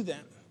to do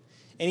them.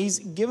 And he's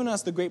given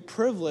us the great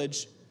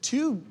privilege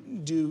to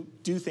do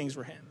things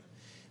for him.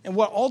 And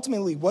what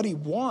he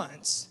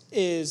wants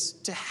is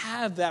to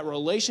have that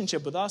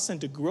relationship with us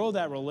and to grow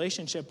that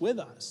relationship with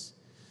us.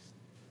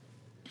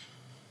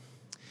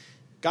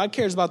 God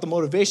cares about the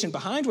motivation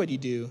behind what you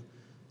do,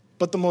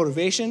 but the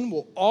motivation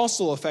will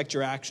also affect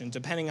your action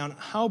depending on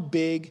how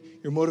big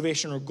your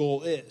motivation or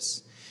goal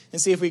is. And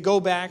see, if we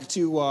go back to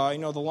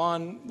the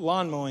lawn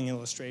mowing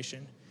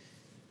illustration,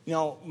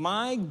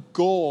 my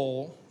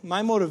goal,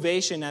 my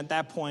motivation at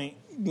that point,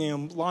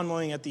 lawn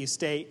mowing at the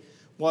estate,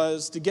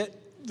 was to get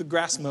the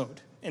grass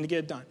mowed and to get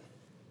it done.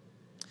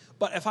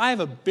 But if I have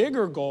a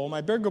bigger goal,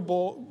 my bigger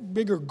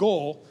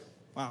goal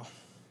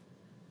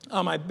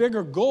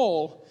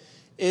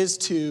is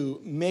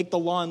to make the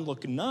lawn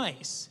look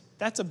nice.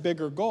 That's a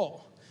bigger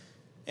goal.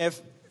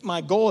 If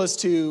my goal is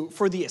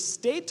for the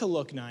estate to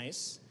look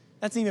nice,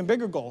 that's an even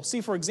bigger goal.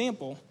 See, for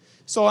example,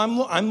 so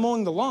I'm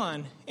mowing the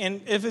lawn,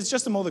 and if it's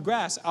just to mow the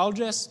grass, I'll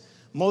just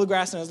mow the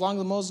grass, and as long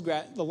as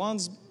the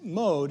lawn's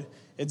mowed,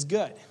 it's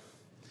good.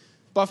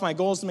 But if my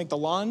goal is to make the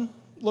lawn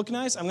look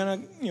nice, I'm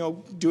going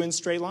to, do it in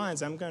straight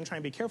lines. I'm going to try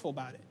and be careful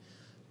about it.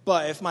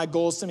 But if my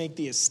goal is to make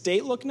the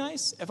estate look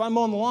nice, if I'm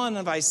mowing the lawn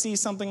and if I see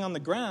something on the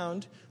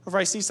ground, or if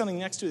I see something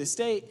next to the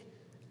estate,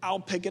 I'll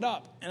pick it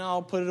up and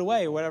I'll put it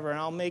away or whatever.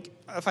 And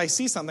if I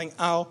see something,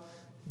 I'll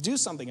do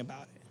something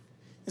about it.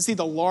 And see,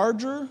 the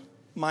larger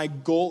my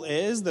goal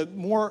is, the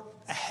more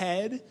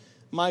ahead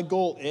my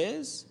goal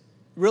is,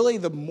 really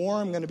the more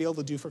I'm going to be able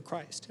to do for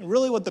Christ. And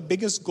really what the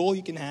biggest goal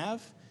you can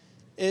have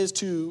is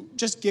to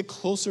just get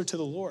closer to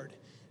the Lord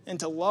and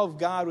to love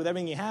God with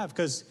everything you have.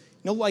 Because,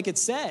 like it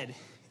said,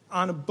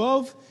 on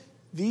above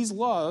these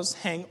laws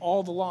hang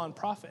all the law and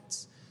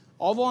prophets.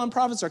 All the law and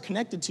prophets are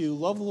connected to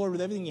love the Lord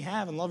with everything you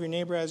have and love your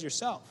neighbor as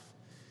yourself.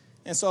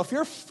 And so if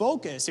your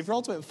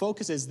ultimate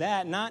focus is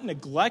that, not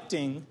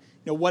neglecting,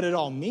 what it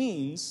all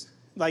means,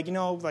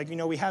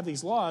 we have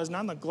these laws,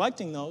 not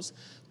neglecting those,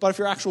 but if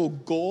your actual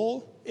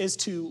goal is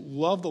to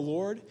love the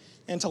Lord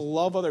and to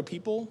love other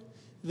people,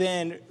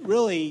 then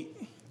really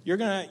you're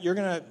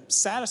gonna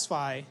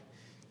satisfy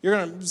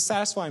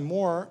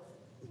more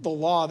the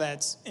law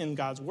that's in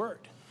God's word.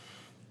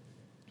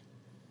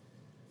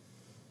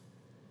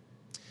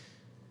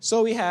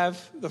 So we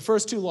have the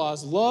first two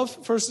laws. Love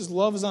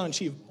is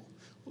unachievable.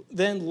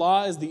 Then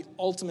love is the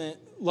ultimate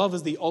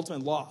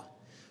law.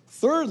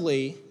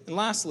 Thirdly, and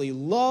lastly,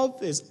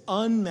 love is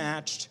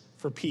unmatched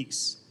for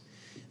peace.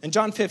 In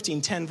John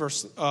 15,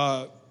 verses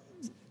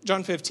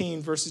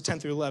 10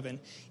 through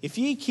 11, if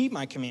ye keep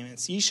my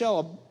commandments, ye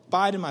shall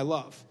abide in my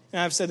love. And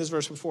I've said this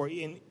verse before,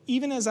 and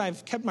even as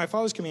I've kept my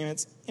Father's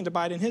commandments and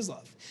abide in his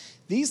love.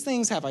 These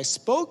things have I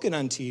spoken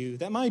unto you,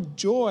 that my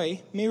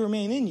joy may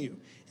remain in you,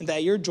 and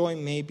that your joy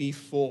may be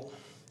full.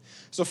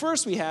 So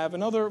first we have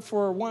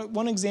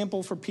one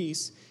example for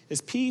peace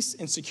is peace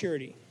and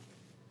security.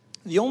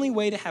 The only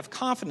way to have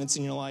confidence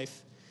in your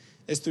life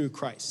is through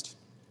Christ.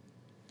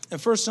 In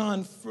 1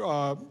 John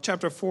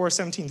chapter 4,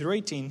 17 through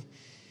 18,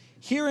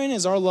 herein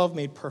is our love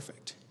made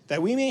perfect,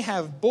 that we may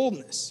have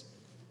boldness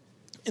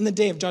in the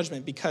day of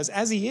judgment, because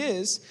as he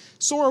is,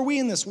 so are we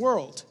in this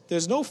world.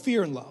 There's no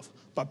fear in love,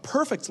 but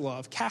perfect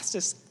love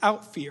casteth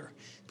out fear,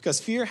 because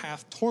fear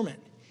hath torment.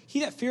 He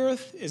that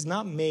feareth is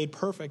not made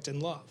perfect in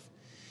love.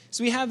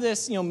 So we have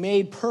this,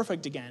 made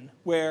perfect again,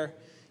 where,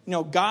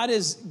 God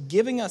is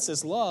giving us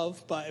this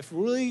love, but if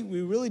we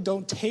really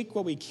don't take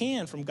what we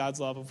can from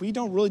God's love, if we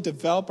don't really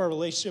develop our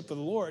relationship with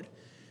the Lord,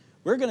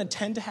 we're going to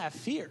tend to have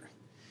fear.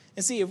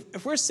 And see,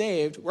 if we're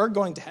saved, we're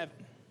going to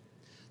heaven.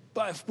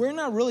 But if we're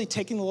not really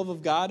taking the love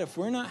of God, if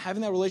we're not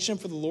having that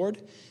relationship with the Lord,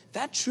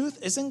 that truth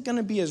isn't going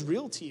to be as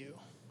real to you.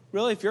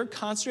 Really, if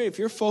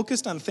you're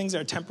focused on things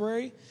that are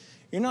temporary,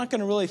 you're not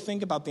going to really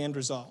think about the end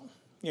result.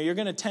 You're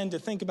going to tend to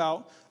think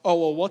about,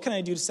 what can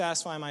I do to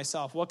satisfy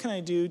myself? What can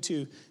I do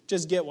to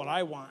just get what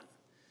I want?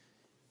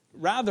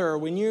 Rather,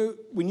 when you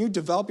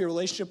develop your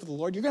relationship with the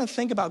Lord, you're going to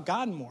think about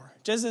God more.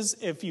 Just as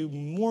the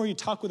more you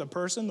talk with a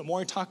person, the more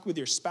you talk with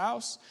your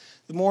spouse,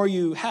 the more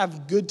you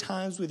have good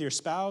times with your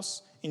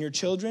spouse and your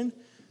children,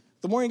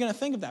 the more you're going to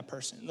think of that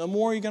person, the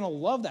more you're going to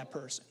love that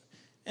person.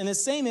 And the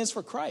same is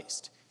for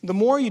Christ. The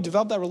more you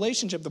develop that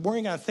relationship, the more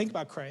you're going to think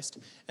about Christ,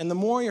 and the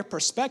more your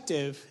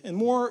perspective and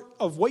more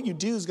of what you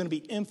do is going to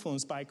be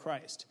influenced by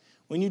Christ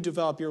when you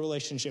develop your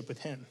relationship with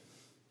him.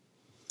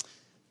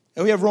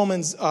 And we have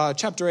Romans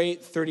chapter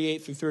 8,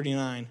 38 through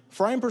 39.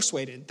 For I am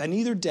persuaded that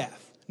neither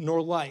death, nor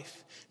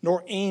life,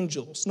 nor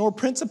angels, nor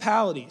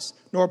principalities,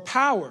 nor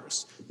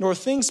powers, nor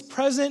things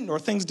present, nor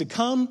things to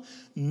come,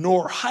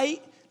 nor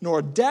height,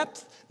 nor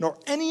depth, nor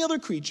any other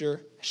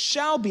creature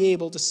shall be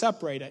able to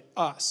separate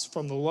us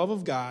from the love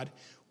of God,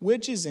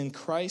 which is in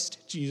Christ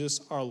Jesus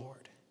our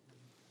Lord.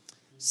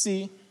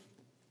 See,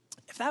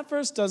 if that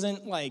verse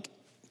doesn't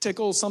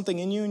tickle something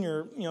in you in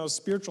your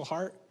spiritual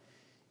heart,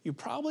 you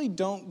probably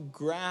don't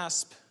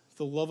grasp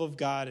the love of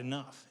God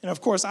enough. And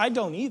of course, I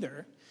don't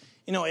either.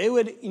 It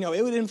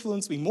would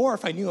influence me more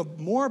if I knew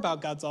more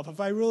about God's love,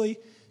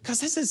 because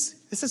this is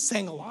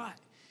saying a lot.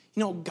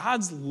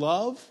 God's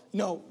love,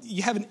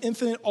 you have an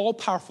infinite,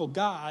 all-powerful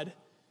God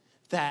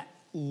that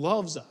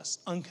loves us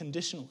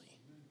unconditionally.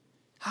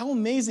 How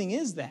amazing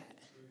is that?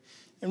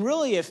 And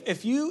really,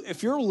 if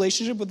your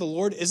relationship with the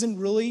Lord isn't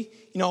really,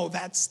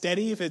 that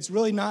steady,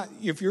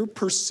 if your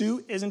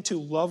pursuit isn't to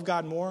love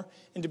God more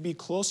and to be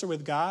closer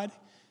with God,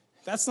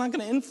 that's not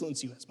going to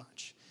influence you as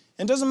much.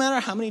 And it doesn't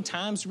matter how many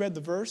times you read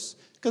the verse,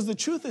 because the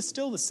truth is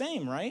still the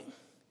same, right?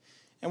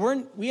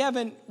 And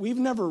we've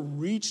never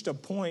reached a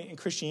point in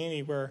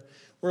Christianity where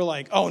we're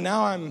like,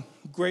 now I'm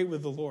great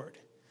with the Lord,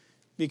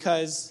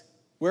 because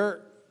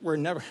we're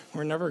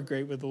never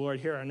great with the Lord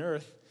here on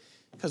earth.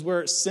 Because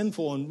we're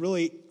sinful and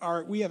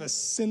we have a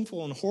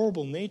sinful and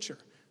horrible nature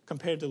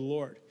compared to the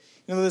Lord.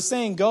 The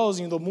saying goes,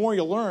 the more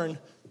you learn,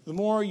 the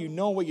more you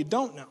know what you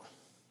don't know.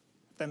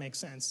 If that makes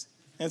sense.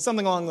 And it's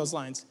something along those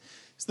lines.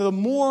 So the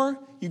more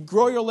you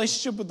grow your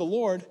relationship with the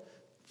Lord,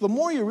 the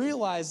more you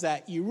realize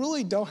that you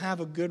really don't have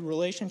a good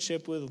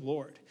relationship with the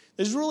Lord.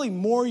 There's really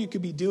more you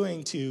could be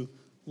doing to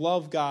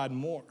love God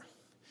more.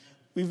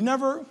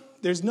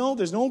 There's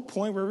no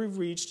point where we've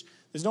reached,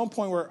 there's no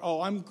point where, oh,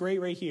 I'm great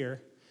right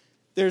here.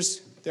 There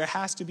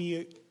has to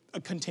be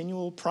a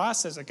continual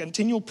process, a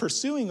continual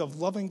pursuing of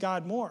loving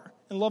God more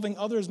and loving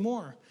others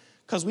more,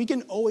 because we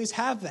can always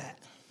have that.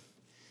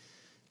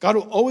 God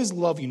will always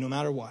love you no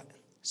matter what.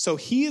 So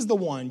he is the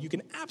one you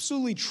can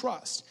absolutely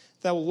trust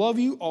that will love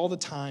you all the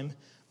time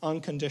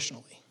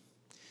unconditionally.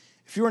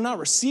 If you are not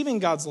receiving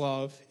God's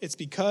love, it's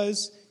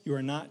because you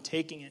are not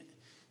taking it.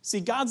 See,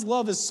 God's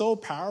love is so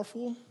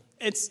powerful.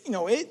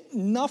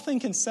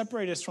 Nothing can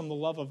separate us from the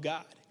love of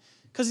God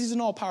because he's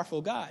an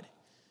all-powerful God.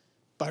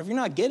 But if you're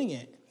not getting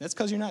it, that's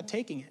because you're not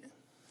taking it.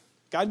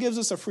 God gives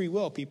us a free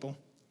will, people.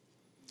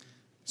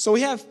 So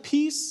we have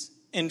peace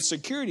and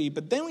security,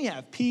 but then we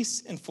have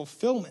peace and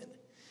fulfillment.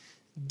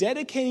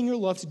 Dedicating your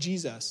love to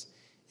Jesus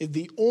is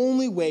the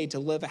only way to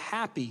live a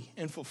happy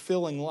and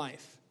fulfilling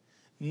life,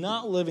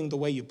 not living the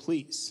way you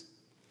please.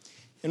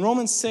 In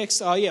Romans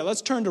 6,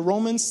 let's turn to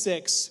Romans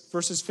 6,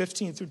 verses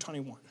 15 through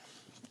 21.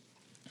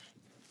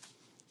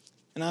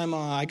 And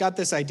I got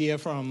this idea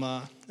from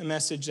a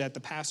message that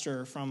the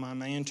pastor from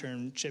my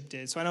internship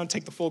did, so I don't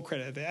take the full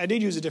credit of it. I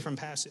did use a different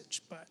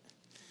passage, but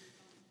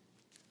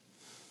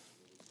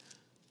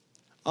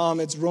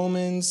it's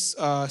Romans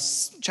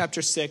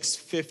chapter 6,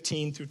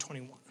 15 through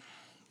 21.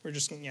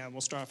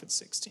 We'll start off at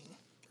 15.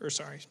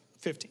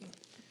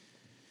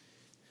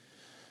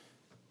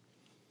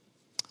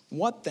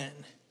 What then?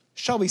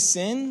 Shall we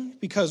sin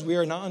because we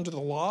are not under the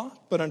law,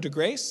 but under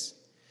grace?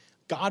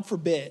 God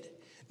forbid.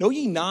 Know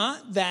ye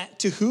not that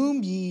to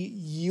whom ye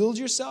yield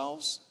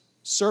yourselves,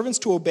 servants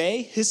to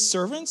obey, his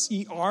servants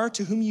ye are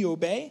to whom ye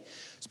obey?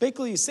 So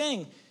basically he's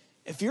saying,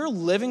 if you're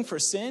living for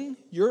sin,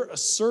 you're a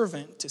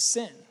servant to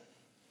sin.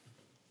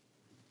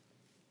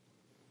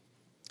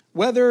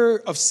 Whether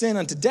of sin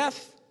unto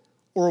death,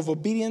 or of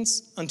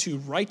obedience unto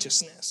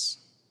righteousness.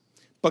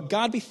 But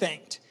God be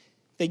thanked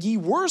that ye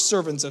were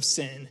servants of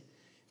sin,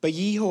 but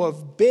ye who have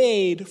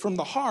obeyed from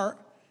the heart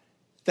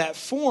that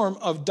form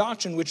of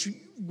doctrine which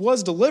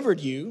was delivered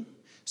you.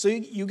 So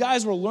you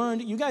guys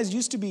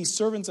used to be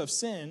servants of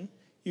sin.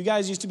 You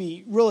guys used to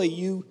be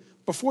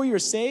before you were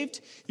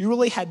saved, you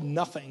really had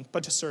nothing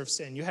but to serve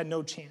sin. You had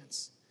no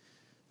chance.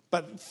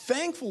 But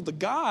thankful to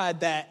God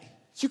that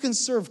you can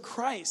serve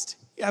Christ.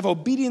 You have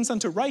obedience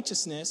unto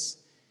righteousness.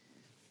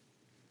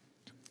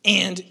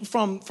 And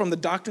from the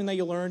doctrine that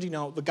you learned,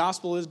 the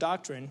gospel is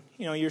doctrine.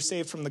 You're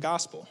saved from the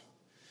gospel.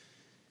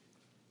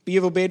 But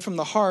you have obeyed from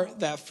the heart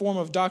that form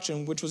of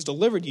doctrine which was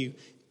delivered you.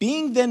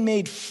 Being then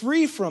made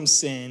free from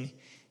sin,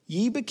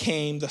 ye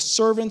became the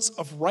servants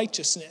of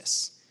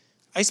righteousness.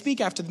 I speak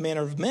after the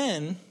manner of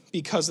men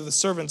because of the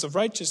servants of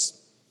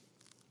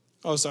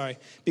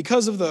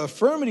because of the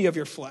infirmity of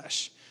your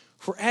flesh.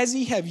 For as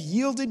ye have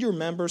yielded your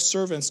members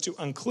servants to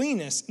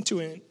uncleanness, and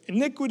to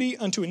iniquity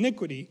unto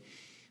iniquity,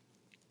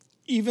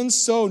 even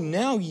so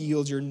now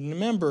yield your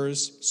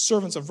members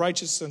servants of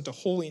righteousness unto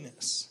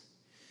holiness.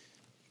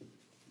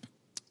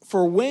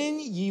 For when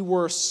ye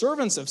were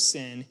servants of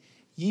sin,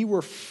 ye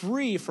were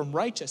free from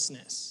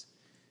righteousness.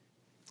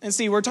 And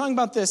see, we're talking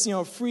about this,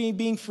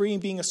 being free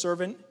and being a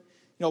servant.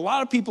 A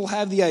lot of people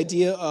have the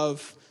idea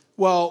of,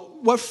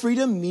 what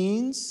freedom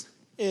means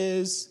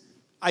is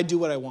I do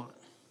what I want.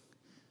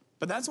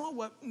 But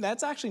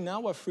that's actually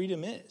not what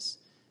freedom is.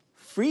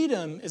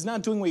 Freedom is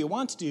not doing what you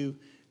want to do.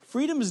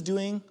 Freedom is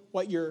doing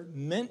what you're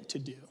meant to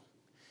do.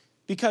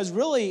 Because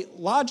really,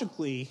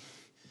 logically,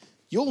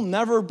 you'll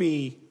never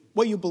be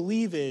what you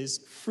believe is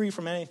free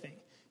from anything.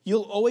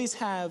 You'll always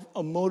have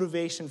a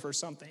motivation for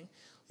something.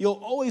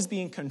 You'll always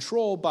be in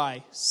control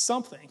by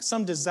something,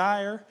 some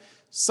desire,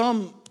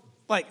 some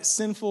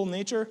sinful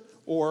nature,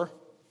 or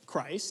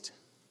Christ.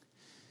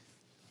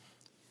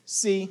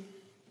 See,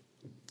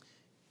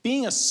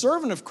 being a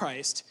servant of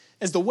Christ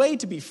is the way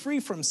to be free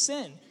from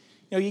sin.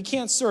 You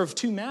can't serve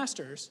two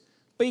masters,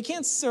 but you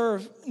can't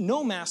serve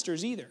no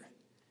masters either.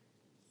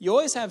 You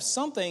always have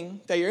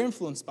something that you're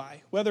influenced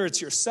by, whether it's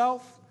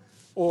yourself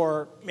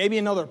or maybe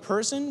another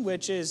person,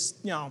 which is,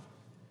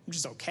 which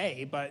is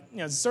okay, but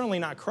it's certainly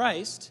not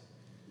Christ.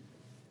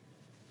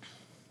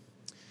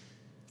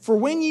 For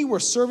when ye were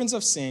servants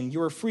of sin, you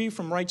were free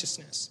from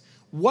righteousness.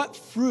 What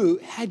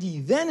fruit had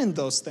ye then in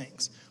those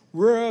things,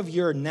 whereof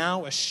you're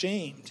now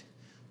ashamed?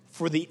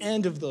 For the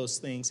end of those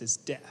things is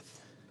death.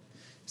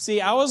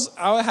 See,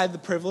 I had the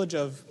privilege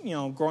of,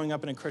 growing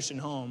up in a Christian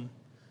home.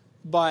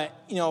 But,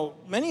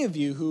 many of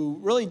you who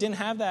really didn't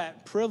have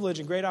that privilege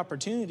and great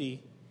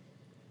opportunity,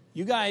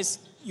 you guys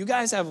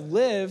perhaps have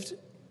lived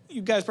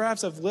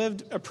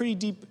a pretty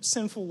deep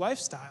sinful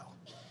lifestyle.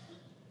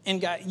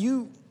 And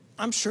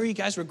I'm sure you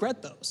guys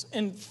regret those.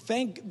 And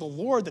thank the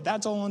Lord that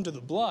that's all under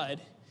the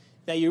blood,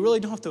 that you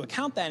really don't have to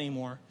account that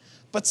anymore.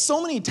 But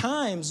so many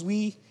times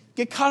we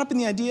get caught up in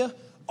the idea,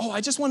 I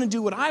just want to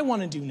do what I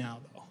want to do now,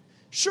 though.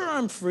 Sure,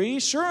 I'm free.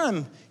 Sure,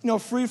 I'm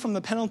free from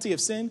the penalty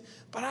of sin.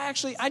 But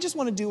I just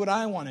want to do what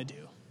I want to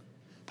do.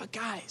 But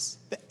guys,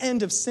 the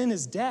end of sin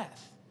is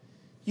death.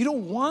 You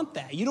don't want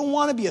that. You don't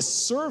want to be a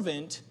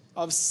servant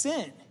of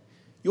sin.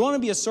 You want to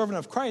be a servant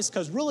of Christ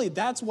because really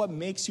that's what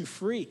makes you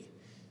free,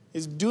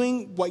 is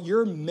doing what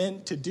you're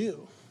meant to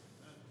do.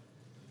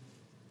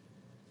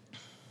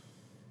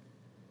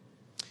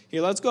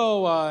 Here, let's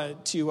go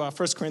to 1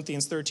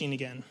 Corinthians 13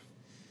 again.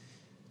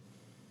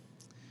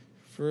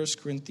 1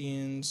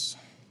 Corinthians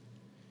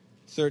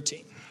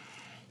 13.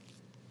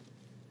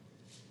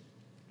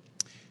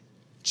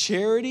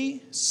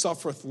 Charity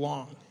suffereth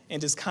long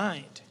and is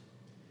kind.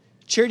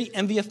 Charity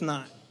envieth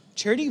not.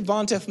 Charity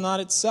vaunteth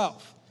not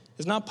itself,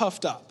 is not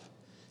puffed up,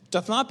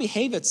 doth not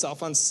behave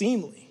itself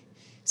unseemly,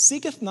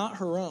 seeketh not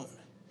her own,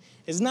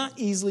 is not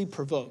easily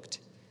provoked,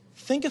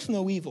 thinketh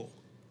no evil,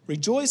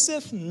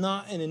 rejoiceth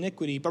not in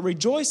iniquity, but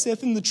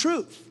rejoiceth in the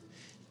truth,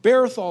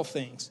 beareth all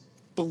things,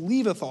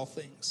 believeth all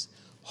things,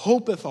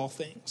 hopeth all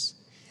things,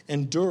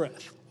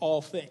 endureth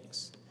all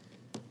things.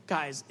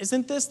 Guys,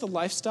 isn't this the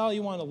lifestyle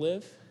you want to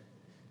live?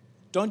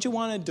 Don't you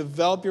want to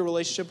develop your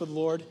relationship with the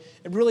Lord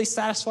and really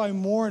satisfy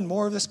more and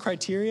more of this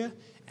criteria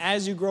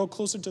as you grow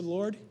closer to the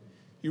Lord?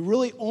 You're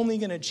really only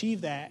going to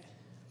achieve that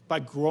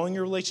by growing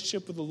your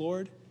relationship with the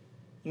Lord.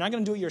 You're not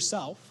going to do it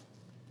yourself.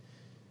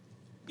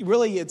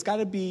 Really, it's got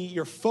to be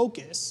your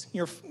focus,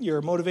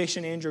 your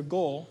motivation, and your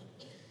goal.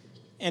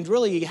 And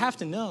really, you have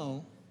to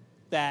know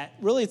that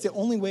really it's the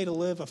only way to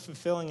live a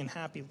fulfilling and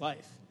happy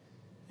life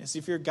is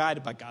if you're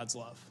guided by God's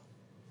love.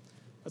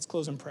 Let's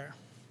close in prayer.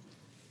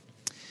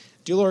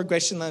 Dear Lord,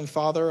 gracious and loving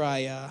Father,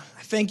 I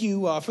thank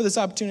you for this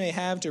opportunity I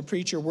have to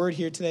preach your word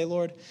here today,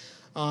 Lord.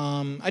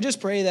 I just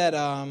pray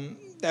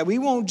that we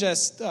won't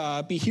just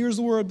be hearers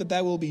of the word, but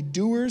that we'll be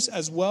doers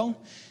as well,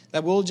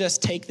 that we'll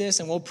just take this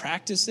and we'll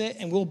practice it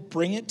and we'll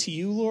bring it to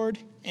you, Lord,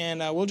 and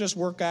we'll just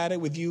work at it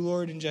with you,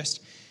 Lord, and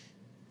just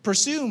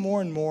pursue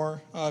more and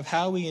more of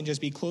how we can just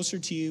be closer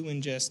to you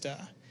and just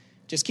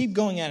keep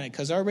going at it,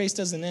 because our race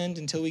doesn't end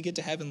until we get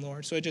to heaven,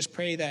 Lord. So I just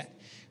pray that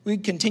we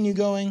continue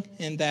going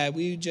and that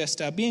we just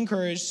be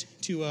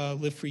encouraged to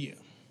live for you.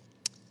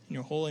 In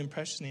your holy and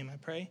precious name I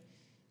pray.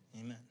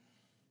 Amen.